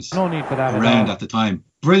teams around at the time.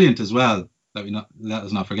 Brilliant as well. Let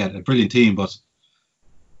us not forget, a brilliant team, but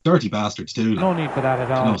dirty bastards too. No need for that at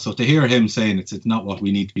all. You know, so to hear him saying it's not what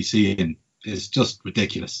we need to be seeing is just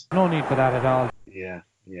ridiculous. No need for that at all. Yeah.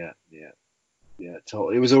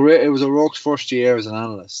 So it was O'Rourke's first year as an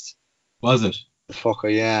analyst. Was it? The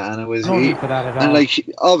fucker, yeah. And it was need for that at all. And like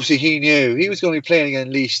obviously he knew he was going to be playing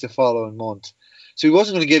against Laois the following month, so he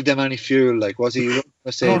wasn't going to give them any fuel. Like, was he? Going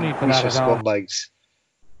to say need for that at scumbags.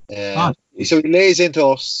 So he lays into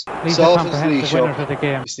us, softens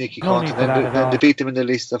Laois up, sneaky content, then they beat them in the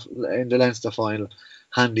Leinster final,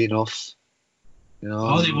 handy enough. You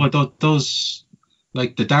know, those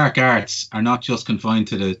like the dark arts are not just confined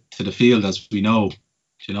to the field, as we know.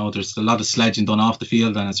 You know, there's a lot of sledging done off the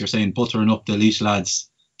field, and as you're saying, buttering up the Laois lads,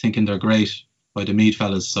 thinking they're great by the Meath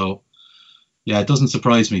fellas. So, yeah, it doesn't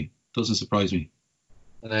surprise me.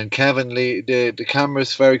 And then Kevin Lee, the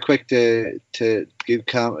camera's very quick to give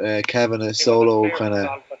Kevin a solo kind of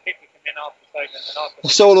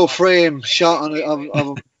solo frame shot of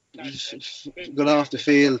him going off the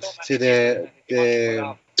field to the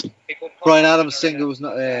Brian Adams' single was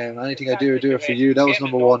not Anything I Do It For You. That was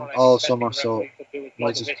number 1 all summer, so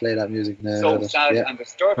might just play that music now.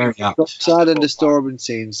 Very apt. Sad and disturbing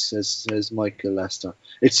scenes, says Michael Lester.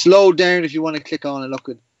 It's slowed down if you want to click on and look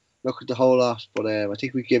at the whole lot, but I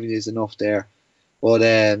think we've given you enough there. But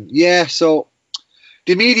so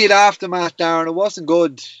the immediate aftermath, Darren, it wasn't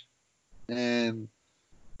good.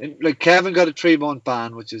 Like Kevin got a 3-month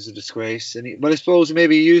ban, which is a disgrace. But I suppose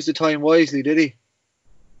maybe he used the time wisely, did he?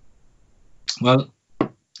 Well,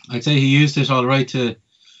 I'd say he used it all right to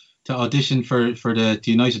audition for the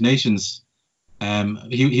United Nations.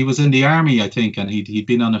 He was in the army, I think, and he'd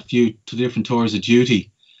been on a few different tours of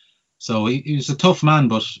duty. So he was a tough man.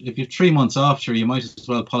 But if you're 3 months off, sure, you might as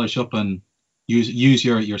well polish up and use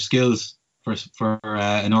your skills for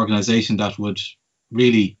an organisation that would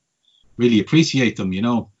really appreciate them. You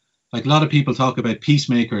know, like a lot of people talk about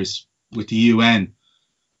peacemakers with the UN,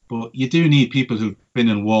 but you do need people who've been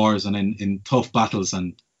in wars and in tough battles.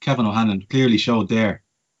 And Kevin O'Hanlon clearly showed there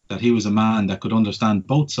that he was a man that could understand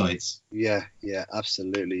both sides. Yeah,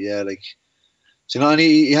 absolutely. Yeah, like, so you know, and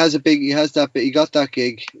he got that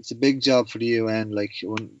gig. It's a big job for the UN. Like,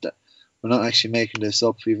 we're not actually making this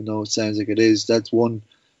up, even though it sounds like it is. That's one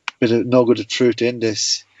bit of nugget of truth in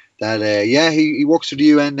this. That he works for the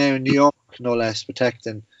UN now in New York, no less,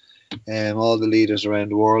 protecting all the leaders around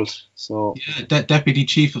the world. So Deputy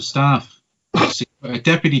Chief of Staff,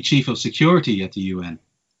 Deputy Chief of Security at the UN.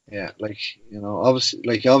 Yeah, like, you know,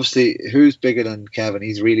 obviously, who's bigger than Kevin?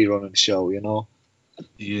 He's really running the show, you know.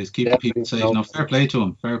 He is keeping people safe. No, fair play to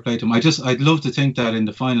him. I'd love to think that in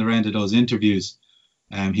the final round of those interviews,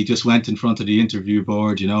 he just went in front of the interview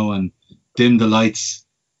board, you know, and dimmed the lights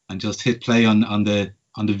and just hit play on the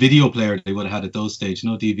video player they would have had at those stage,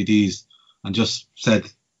 no DVDs, and just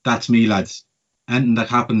said, "That's me, lads. Anything that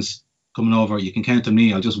happens coming over, you can count on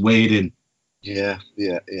me. I'll just wade in." Yeah.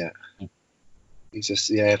 He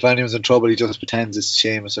just, if anyone's in trouble, he just pretends it's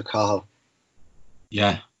Seamus or Cahill.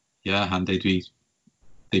 Yeah, and they'd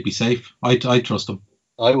be safe. I trust them.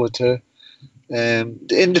 I would too. In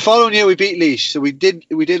the following year, we beat Laois, so we did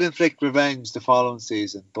inflict revenge the following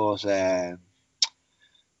season. But the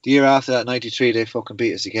year after that, '93, they fucking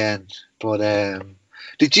beat us again. But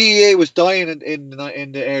the GAA was dying in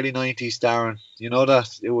the early '90s, Darren. You know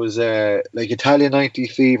that it was like Italian '90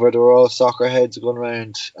 fever. There were all soccer heads going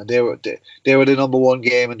around, and they were the number one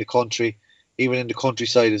game in the country, even in the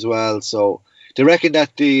countryside as well. So they reckon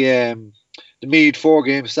that the Meath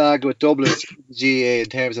 4-game saga with Dublin the GAA in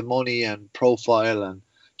terms of money and profile and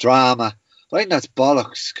drama. But I think that's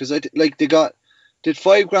bollocks, because did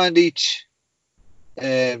 $5,000 each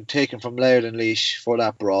taken from Louth and Laois for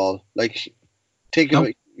that brawl. Like, think of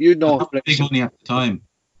it, you know, big money at the time.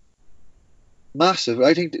 Massive.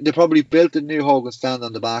 I think they probably built a new Hogan stand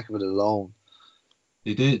on the back of it alone.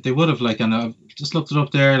 They did. They would have, like, and I've just looked it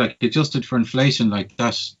up there, like, adjusted for inflation, like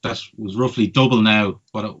that was roughly double now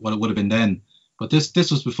what it would have been then. But this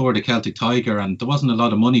was before the Celtic Tiger, and there wasn't a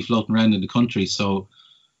lot of money floating around in the country. So,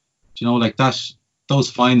 you know, like that, those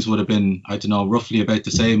fines would have been, I don't know, roughly about the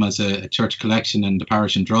same as a church collection in the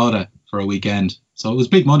parish in Drogheda for a weekend. So it was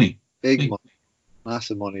big money. Big money.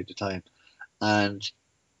 Massive money at the time. And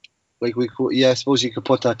like, I suppose you could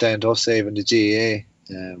put that down to us saving the GAA.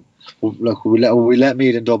 Look, we let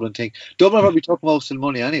Meath in Dublin think. Dublin probably took most of the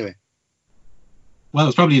money anyway. Well, it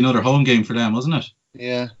was probably another home game for them, wasn't it?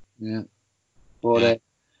 Yeah. But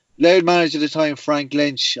Louth manager at the time, Frank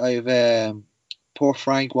Lynch. Poor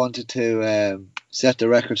Frank wanted to set the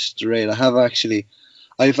record straight. I've actually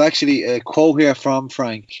a quote here from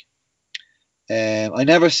Frank. I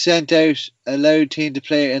never sent out a Louth team to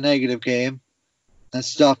play a negative game and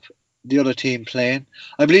stop the other team playing.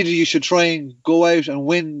 I believe that you should try and go out and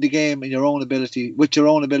win the game with your own ability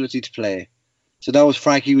to play. So that was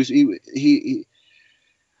Frank.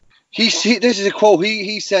 This is a quote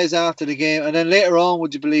he says after the game, and then later on,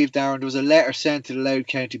 would you believe, Darren, there was a letter sent to the Louth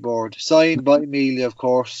County Board, signed by Amelia, of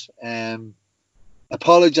course,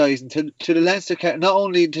 apologising to the Leinster, not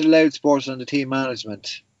only to the Louth Sports and the team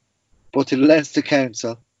management, but to the Leinster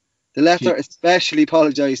Council. The letter especially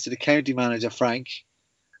apologised to the county manager, Frank,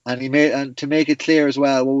 and to make it clear as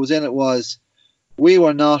well, what was in it was, we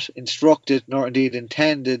were not instructed nor indeed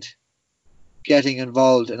intended getting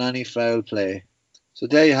involved in any foul play. So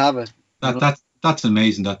there you have it. That's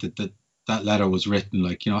amazing that letter was written.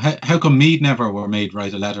 Like, you know, how come Meath never were made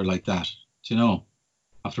write a letter like that? Do you know,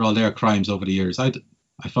 after all their crimes over the years, I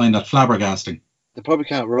find that flabbergasting. They probably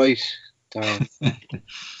can't write, Darren.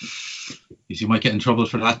 You might get in trouble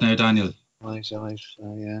for that now, Daniel. Right,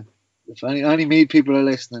 yeah. If any Meath people are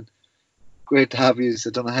listening, great to have you. I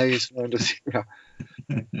don't know how you found us here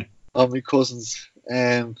on my cousin's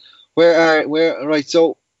Right?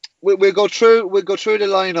 So we'll go through the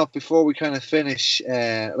lineup before we kind of finish.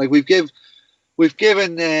 We've given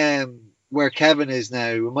where Kevin is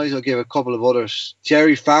now. We might as well give a couple of others.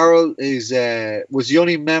 Jerry Farrell was the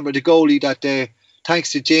only member, the goalie that day.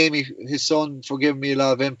 Thanks to Jamie, his son, for giving me a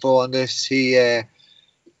lot of info on this.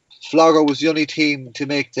 Flogger was the only team to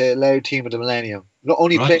make the Louth team of the millennium. Not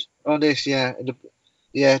only played on this, there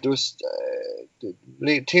was the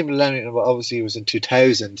team of the millennium. Obviously, was in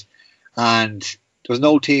 2000, and there was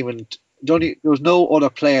no team, and there was no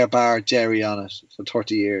other player bar Jerry on it for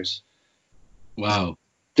 30 years. Wow.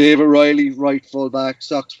 David Riley, right fullback,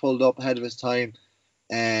 socks pulled up ahead of his time.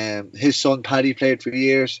 His son Paddy played for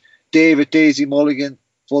years. David Daisy Mulligan,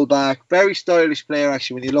 fullback, very stylish player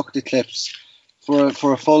actually. When you look at the clips,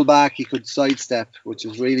 for a fullback, he could sidestep, which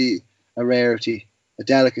was really a rarity, a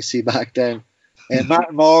delicacy back then.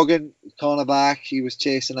 Martin Morgan, cornerback, he was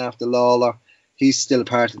chasing after Lawler. He's still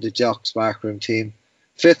part of the Jocks backroom team.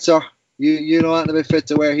 Fitzer, you know anything about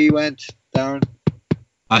Fitzer, where he went, Darren?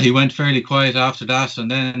 He went fairly quiet after that, and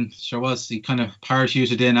then he kind of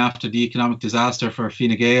parachuted in after the economic disaster for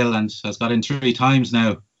Fine Gael, and has got in 3 times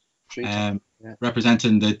now,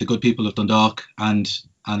 representing the good people of Dundalk and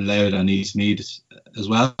Louth and Eastmeath as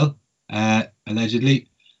well, allegedly.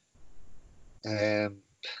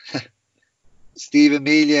 Steve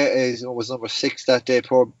Amelia was number 6 that day.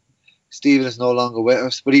 Poor Stephen is no longer with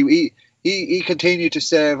us, but he continued to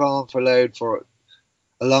serve on for Louth for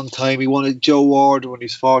a long time. He won a Joe Ward when he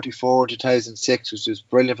was 44 in 2006, which was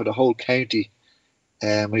brilliant for the whole county.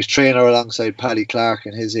 He was trainer alongside Paddy Clark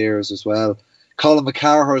in his eras as well. Colin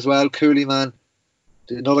McCarher as well, coolie man,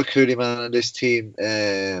 another coolie man on this team.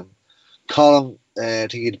 Colin, I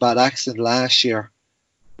think he had a bad accident last year,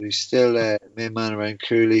 but he's still main man around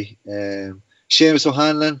Cooley. Seamus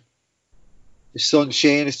O'Hanlon, his son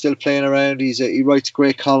Shane is still playing around. He writes a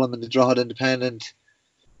great column in the Drogheda Independent.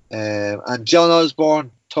 And John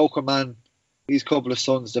Osborne, Toker man, he's a couple of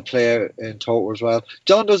sons that play in Toker as well.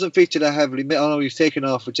 John doesn't feature that heavily. I know he's taken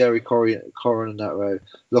off with Jerry Curran in that route.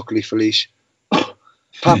 Luckily for Leash.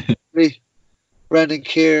 Pat Brendan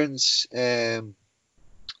Kearns,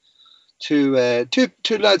 two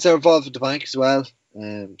lads are involved with the bank as well.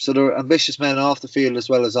 So they're ambitious men off the field as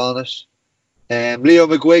well as on it. Leo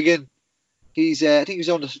McGuigan, I think he was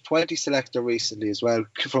on the 20 selector recently as well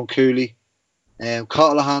from Cooley.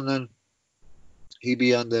 Cottle Hanlon, he'd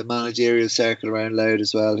be on the managerial circle around Louth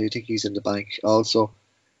as well. I think he's in the bank also.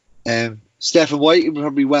 Stephen White, he'd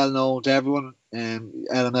probably well known to everyone.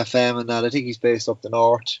 LMFM and that. I think he's based up the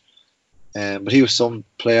north. But he was some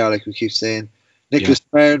player, like we keep saying. Nicholas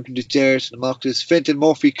Brown from the Jarrett and the Mockers. Fintan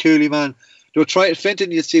Murphy, Cooley man. They were trying.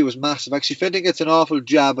 Fintan, you'd see, was massive. Actually, Fintan gets an awful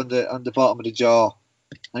jab on the bottom of the jaw,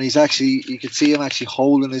 and he's actually, you could see him actually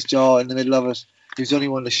holding his jaw in the middle of it. He was the only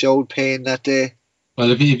one that showed pain that day.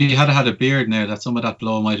 Well, if he had had a beard now, that some of that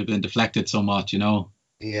blow might have been deflected somewhat, you know.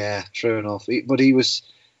 Yeah, true enough. But he was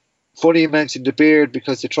funny you mentioned the beard,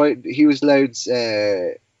 because he was Louth's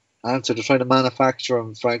answer to trying to manufacture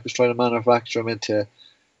him. Frank was trying to manufacture him into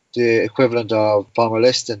the equivalent of Bomber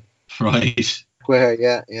Liston. Right. Where,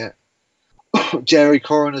 yeah. Jerry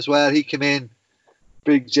Curran as well. He came in.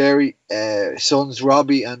 Big Jerry. Sons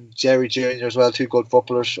Robbie and Jerry Jr. as well. 2 good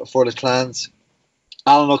footballers for the Clans.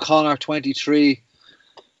 Alan O'Connor, 23.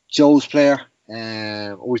 Joe's player.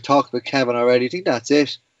 We talked about Kevin already. I think that's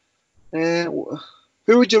it. Who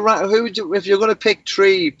would you if you're going to pick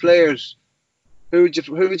 3 players? Who would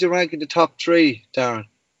you rank in the top 3, Darren?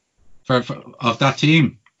 For of that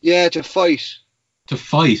team? Yeah, to fight. To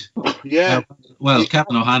fight? Yeah. Well,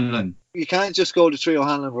 Kevin O'Hanlon. You can't just go the 3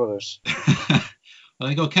 O'Hanlon brothers. Well,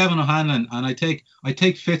 I go Kevin O'Hanlon, and I take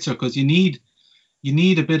Fitzer, because you need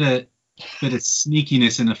a bit of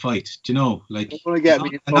sneakiness in a fight. Do you know? Like,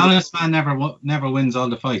 an honest man never wins all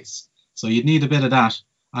the fights. So you'd need a bit of that.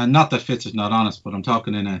 And not that Fitzer's not honest, but I'm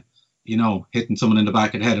talking in a, hitting someone in the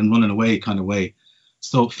back of the head and running away kind of way.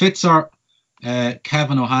 So Fitzer,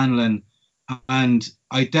 Kevin O'Hanlon, and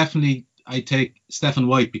I take Stephen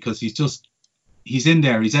White, because he's in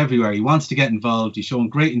there, he's everywhere, he wants to get involved, he's showing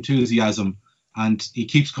great enthusiasm, and he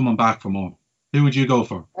keeps coming back for more. Who would you go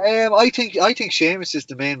for? I think Seamus is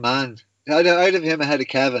the main man. I'd have him ahead of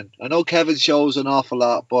Kevin. I know Kevin shows an awful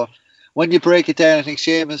lot, but when you break it down, I think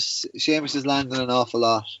Seamus is landing an awful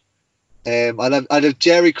lot. I'd have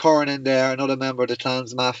Jerry Curran in there, another member of the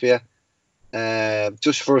Clans Mafia,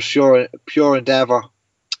 just for pure endeavour.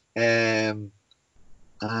 And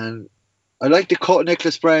I like to cut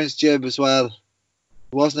Nicholas Brown's jib as well.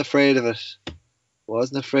 Wasn't afraid of it.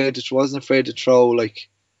 Wasn't afraid to throw. Like,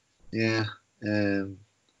 yeah.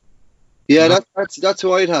 That's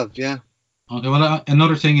who I'd have. Yeah. Okay, well,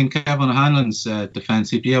 another thing in Kevin O'Hanlon's defence,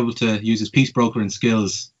 he'd be able to use his peace brokering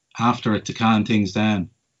skills after it to calm things down.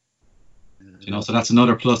 So that's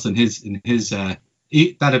another plus in his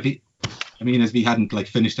that'd be. I mean, if he hadn't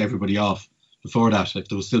finished everybody off before that, if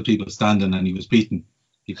there was still people standing and he was beaten,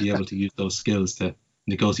 he'd be able to use those skills to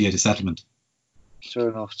negotiate a settlement. Sure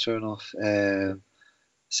enough.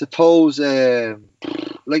 Suppose there's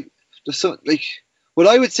some, what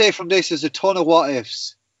I would say from this is a ton of what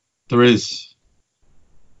ifs. There is.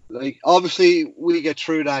 Obviously, we get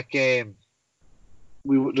through that game.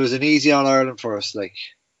 There's an easy All Ireland for us,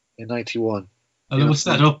 in '91. Well, it was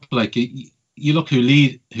set up you look who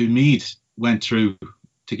Meath went through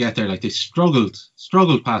to get there. They struggled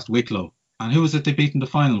past Wicklow. And who was it they beat in the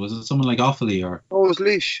final? Was it someone like Offaly or? Oh, it was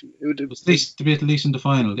Laois. It was Laois to beat Laois in the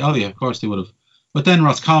final. Oh yeah, of course they would have. But then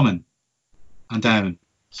Roscommon and Down.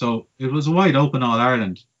 So it was a wide open All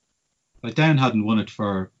Ireland. Down hadn't won it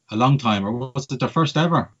for a long time, or was it their first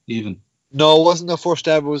ever even? No, it wasn't their first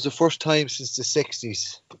ever. It was the first time since the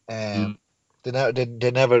 '60s. They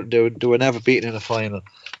were never beaten in a final.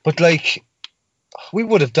 But we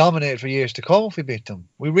would have dominated for years to come if we beat them.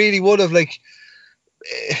 We really would have.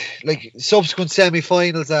 Subsequent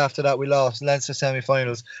semi-finals after that, we lost Leinster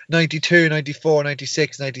semi-finals 92, 94,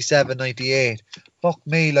 96, 97, 98. Fuck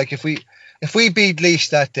me, if we beat Laois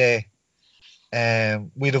that day,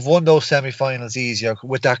 we'd have won those semi-finals easier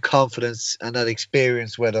with that confidence and that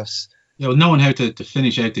experience with us. Knowing how to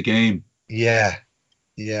finish out the game. Yeah,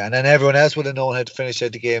 and then everyone else would have known how to finish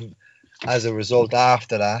out the game as a result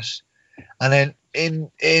after that. And then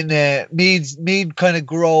in Meath kind of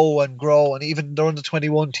grow, and even the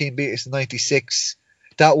under-21 team beat us in '96.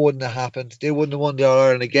 That wouldn't have happened. They wouldn't have won the All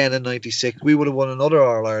Ireland again in '96. We would have won another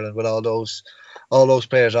All Ireland with all those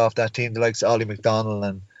players off that team, the likes of Ollie McDonnell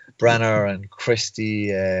and Brenner and Christie,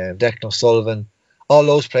 Declan O'Sullivan, all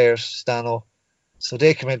those players, Stano. So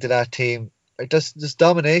they come into that team. There's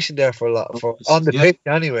domination there for on the pitch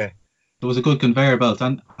anyway. There was a good conveyor belt,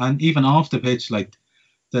 and even off the pitch,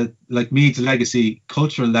 Meath's legacy,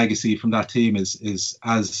 cultural legacy from that team is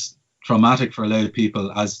as traumatic for a lot of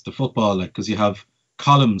people as the football, because you have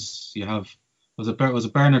columns. You have was it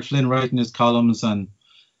Bernard Flynn writing his columns and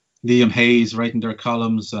Liam Hayes writing their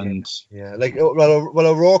columns, and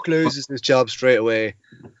O'Rourke loses his job straight away.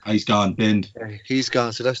 He's gone, binned. He's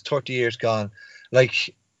gone, so that's 30 years gone.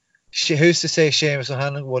 Who's to say Seamus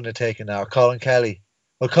O'Hanlon wouldn't have taken that, or Colin Kelly?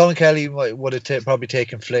 Well, Colin Kelly would have probably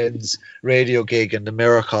taken Flynn's radio gig and the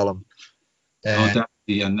Mirror column.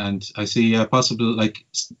 Definitely, and I see possible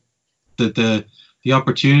the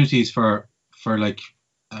opportunities for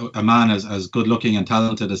a man as good looking and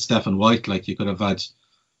talented as Stephen White. You could have had,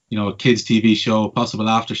 a kids TV show, possible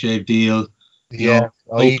aftershave deal.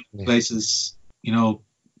 Places,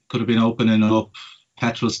 could have been opening up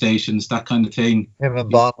petrol stations, that kind of thing. Him and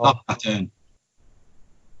Bono.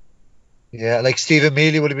 Yeah, Stephen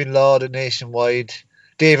Mealy would have been lauded nationwide.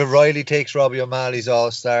 David Riley takes Robbie O'Malley's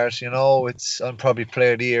All-Stars, it's on probably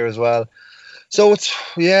Player of the Year as well. So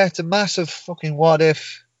it's a massive fucking what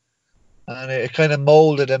if. And it kind of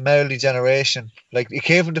moulded a Mauley generation. It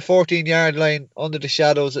came from the 14-yard line under the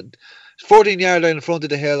shadows, 14-yard line in front of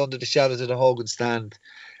the hill under the shadows of the Hogan stand.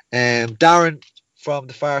 Darren from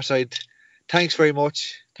the far side, thanks very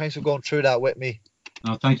much. Thanks for going through that with me.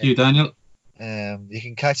 No, thank you, Daniel. You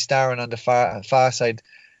can catch Darren on the far side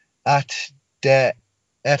at the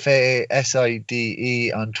FAA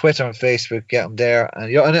SIDE on Twitter and Facebook. Get him there. And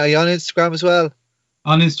are you on Instagram as well?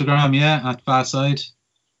 On Instagram, yeah, at Farside.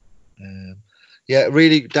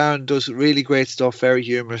 Really, Darren does really great stuff. Very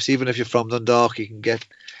humorous. Even if you're from Dundalk, you can get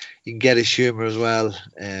his humour as well.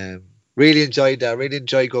 Really enjoyed that. Really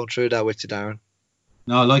enjoyed going through that with you, Darren.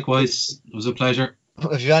 No, likewise. It was a pleasure.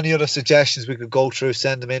 If you have any other suggestions we could go through,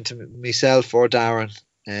 send them in to myself or Darren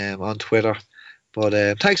on Twitter. But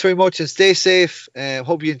thanks very much and stay safe.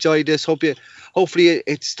 Hope you enjoyed this. Hopefully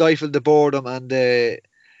it stifled the boredom and the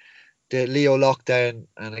Leo lockdown,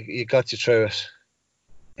 and you got you through it.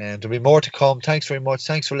 And there'll be more to come. Thanks very much.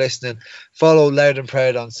 Thanks for listening. Follow Loud and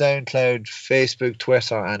Proud on SoundCloud, Facebook,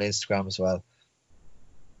 Twitter and Instagram as well.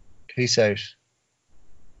 Peace out.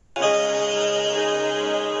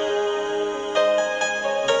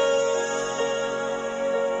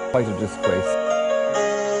 Quite a disgrace.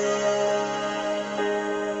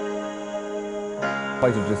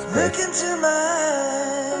 Quite a disgrace. Look into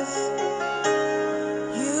my eyes,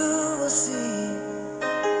 you will see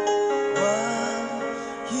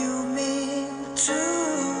what you mean to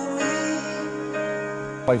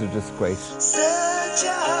me. Quite a disgrace. Such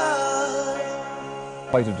a heart.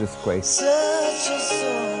 Quite a disgrace. Such a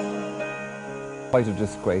soul. Quite a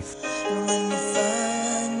disgrace. When you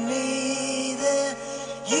find me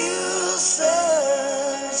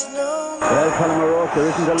Well, Colin Morocco, there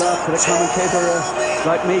isn't a lot that a commentator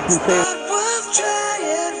like me can say.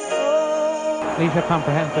 These are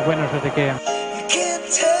comprehensive winners of the game. You can't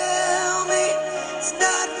tell me it's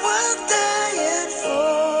not worth dying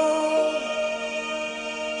for.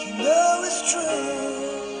 You know it's true.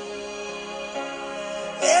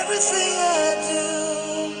 Everything I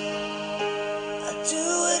do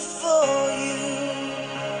it for you.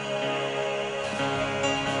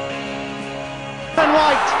 And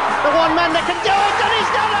White, the one man that can do it, and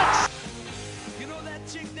he's done it! You know that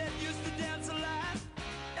chick that used to dance a lot?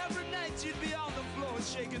 Every night she'd be on the floor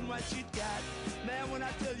shaking what she'd got. Man, when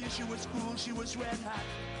I tell you she was cool, she was red hot.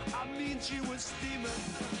 I mean, she was steaming.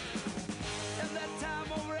 And that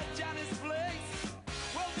time over at Johnny's place,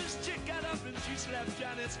 well, this chick got up and she slapped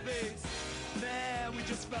Johnny's face. Man, we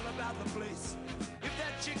just fell about the place. If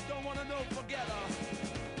that chick don't wanna know, forget her.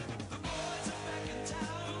 The boys are back in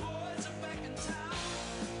town, the boys are back in town.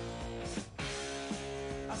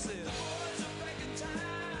 I said, the boys are back in town,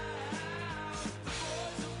 the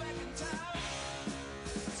boys are back in town.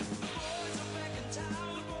 The boys are back in town,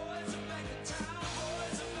 the boys are back in town, the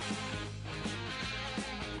boys are back.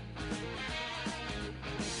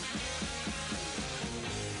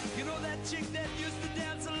 You know that chick that used to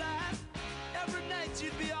dance a lot? Every night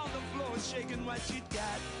she'd be on the floor shaking what she'd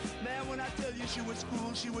got. Man, when I tell you she was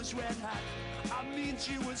cool, she was red hot. I mean,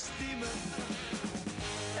 she was steaming.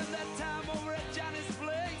 And that time over at Johnny's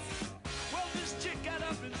place, well, this chick got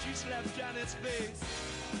up and she slapped Johnny's face.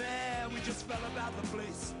 Man, we just fell about the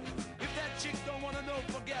place. If that chick don't wanna know,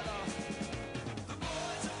 forget her. The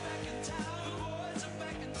boys are back in town, the boys are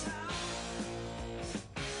back in town.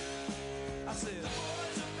 I said, the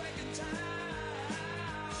boys are back in town,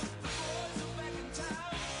 the boys are back in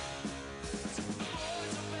town. The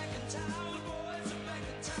boys are back in town, the boys are back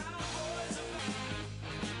in town, the boys are back.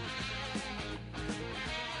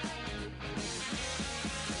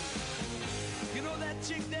 You know that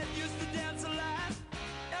chick that used to dance a lot?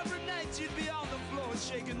 Every night she'd be on the floor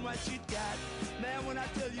shaking what she'd got. Man, when I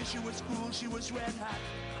tell you she was cool, she was red hot.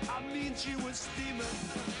 I mean, she was steaming.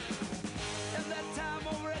 And that time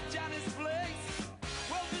over at Johnny's place,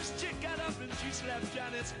 well, this chick got up and she slapped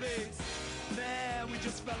Johnny's face. Man, we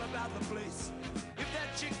just fell about the place. If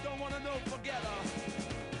that chick don't wanna know, forget her.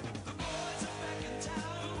 The boys are back in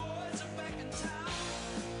town, the boys are back in town.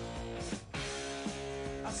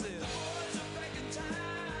 I said, the boys are back in town,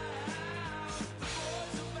 the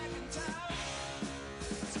boys are back in town.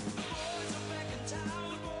 The boys are back in town,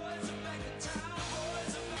 the boys are back in town, the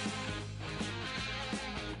boys are back.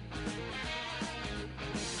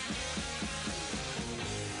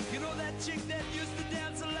 You know that chick that used to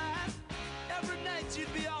dance a lot? Every night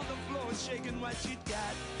she'd be on the floor shaking what she'd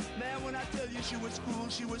got. Man, when I tell you she was cool,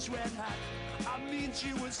 she was red hot. I mean,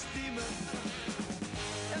 she was steaming.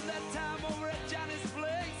 And that time over at Johnny's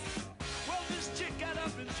place, well, this chick got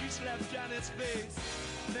up and she slapped Johnny's face.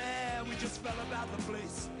 Man, we just fell about the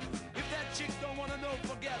place. If that chick don't wanna know,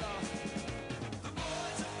 forget her. The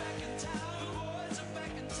boys are back in town, the boys are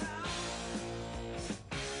back in town.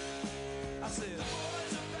 I said,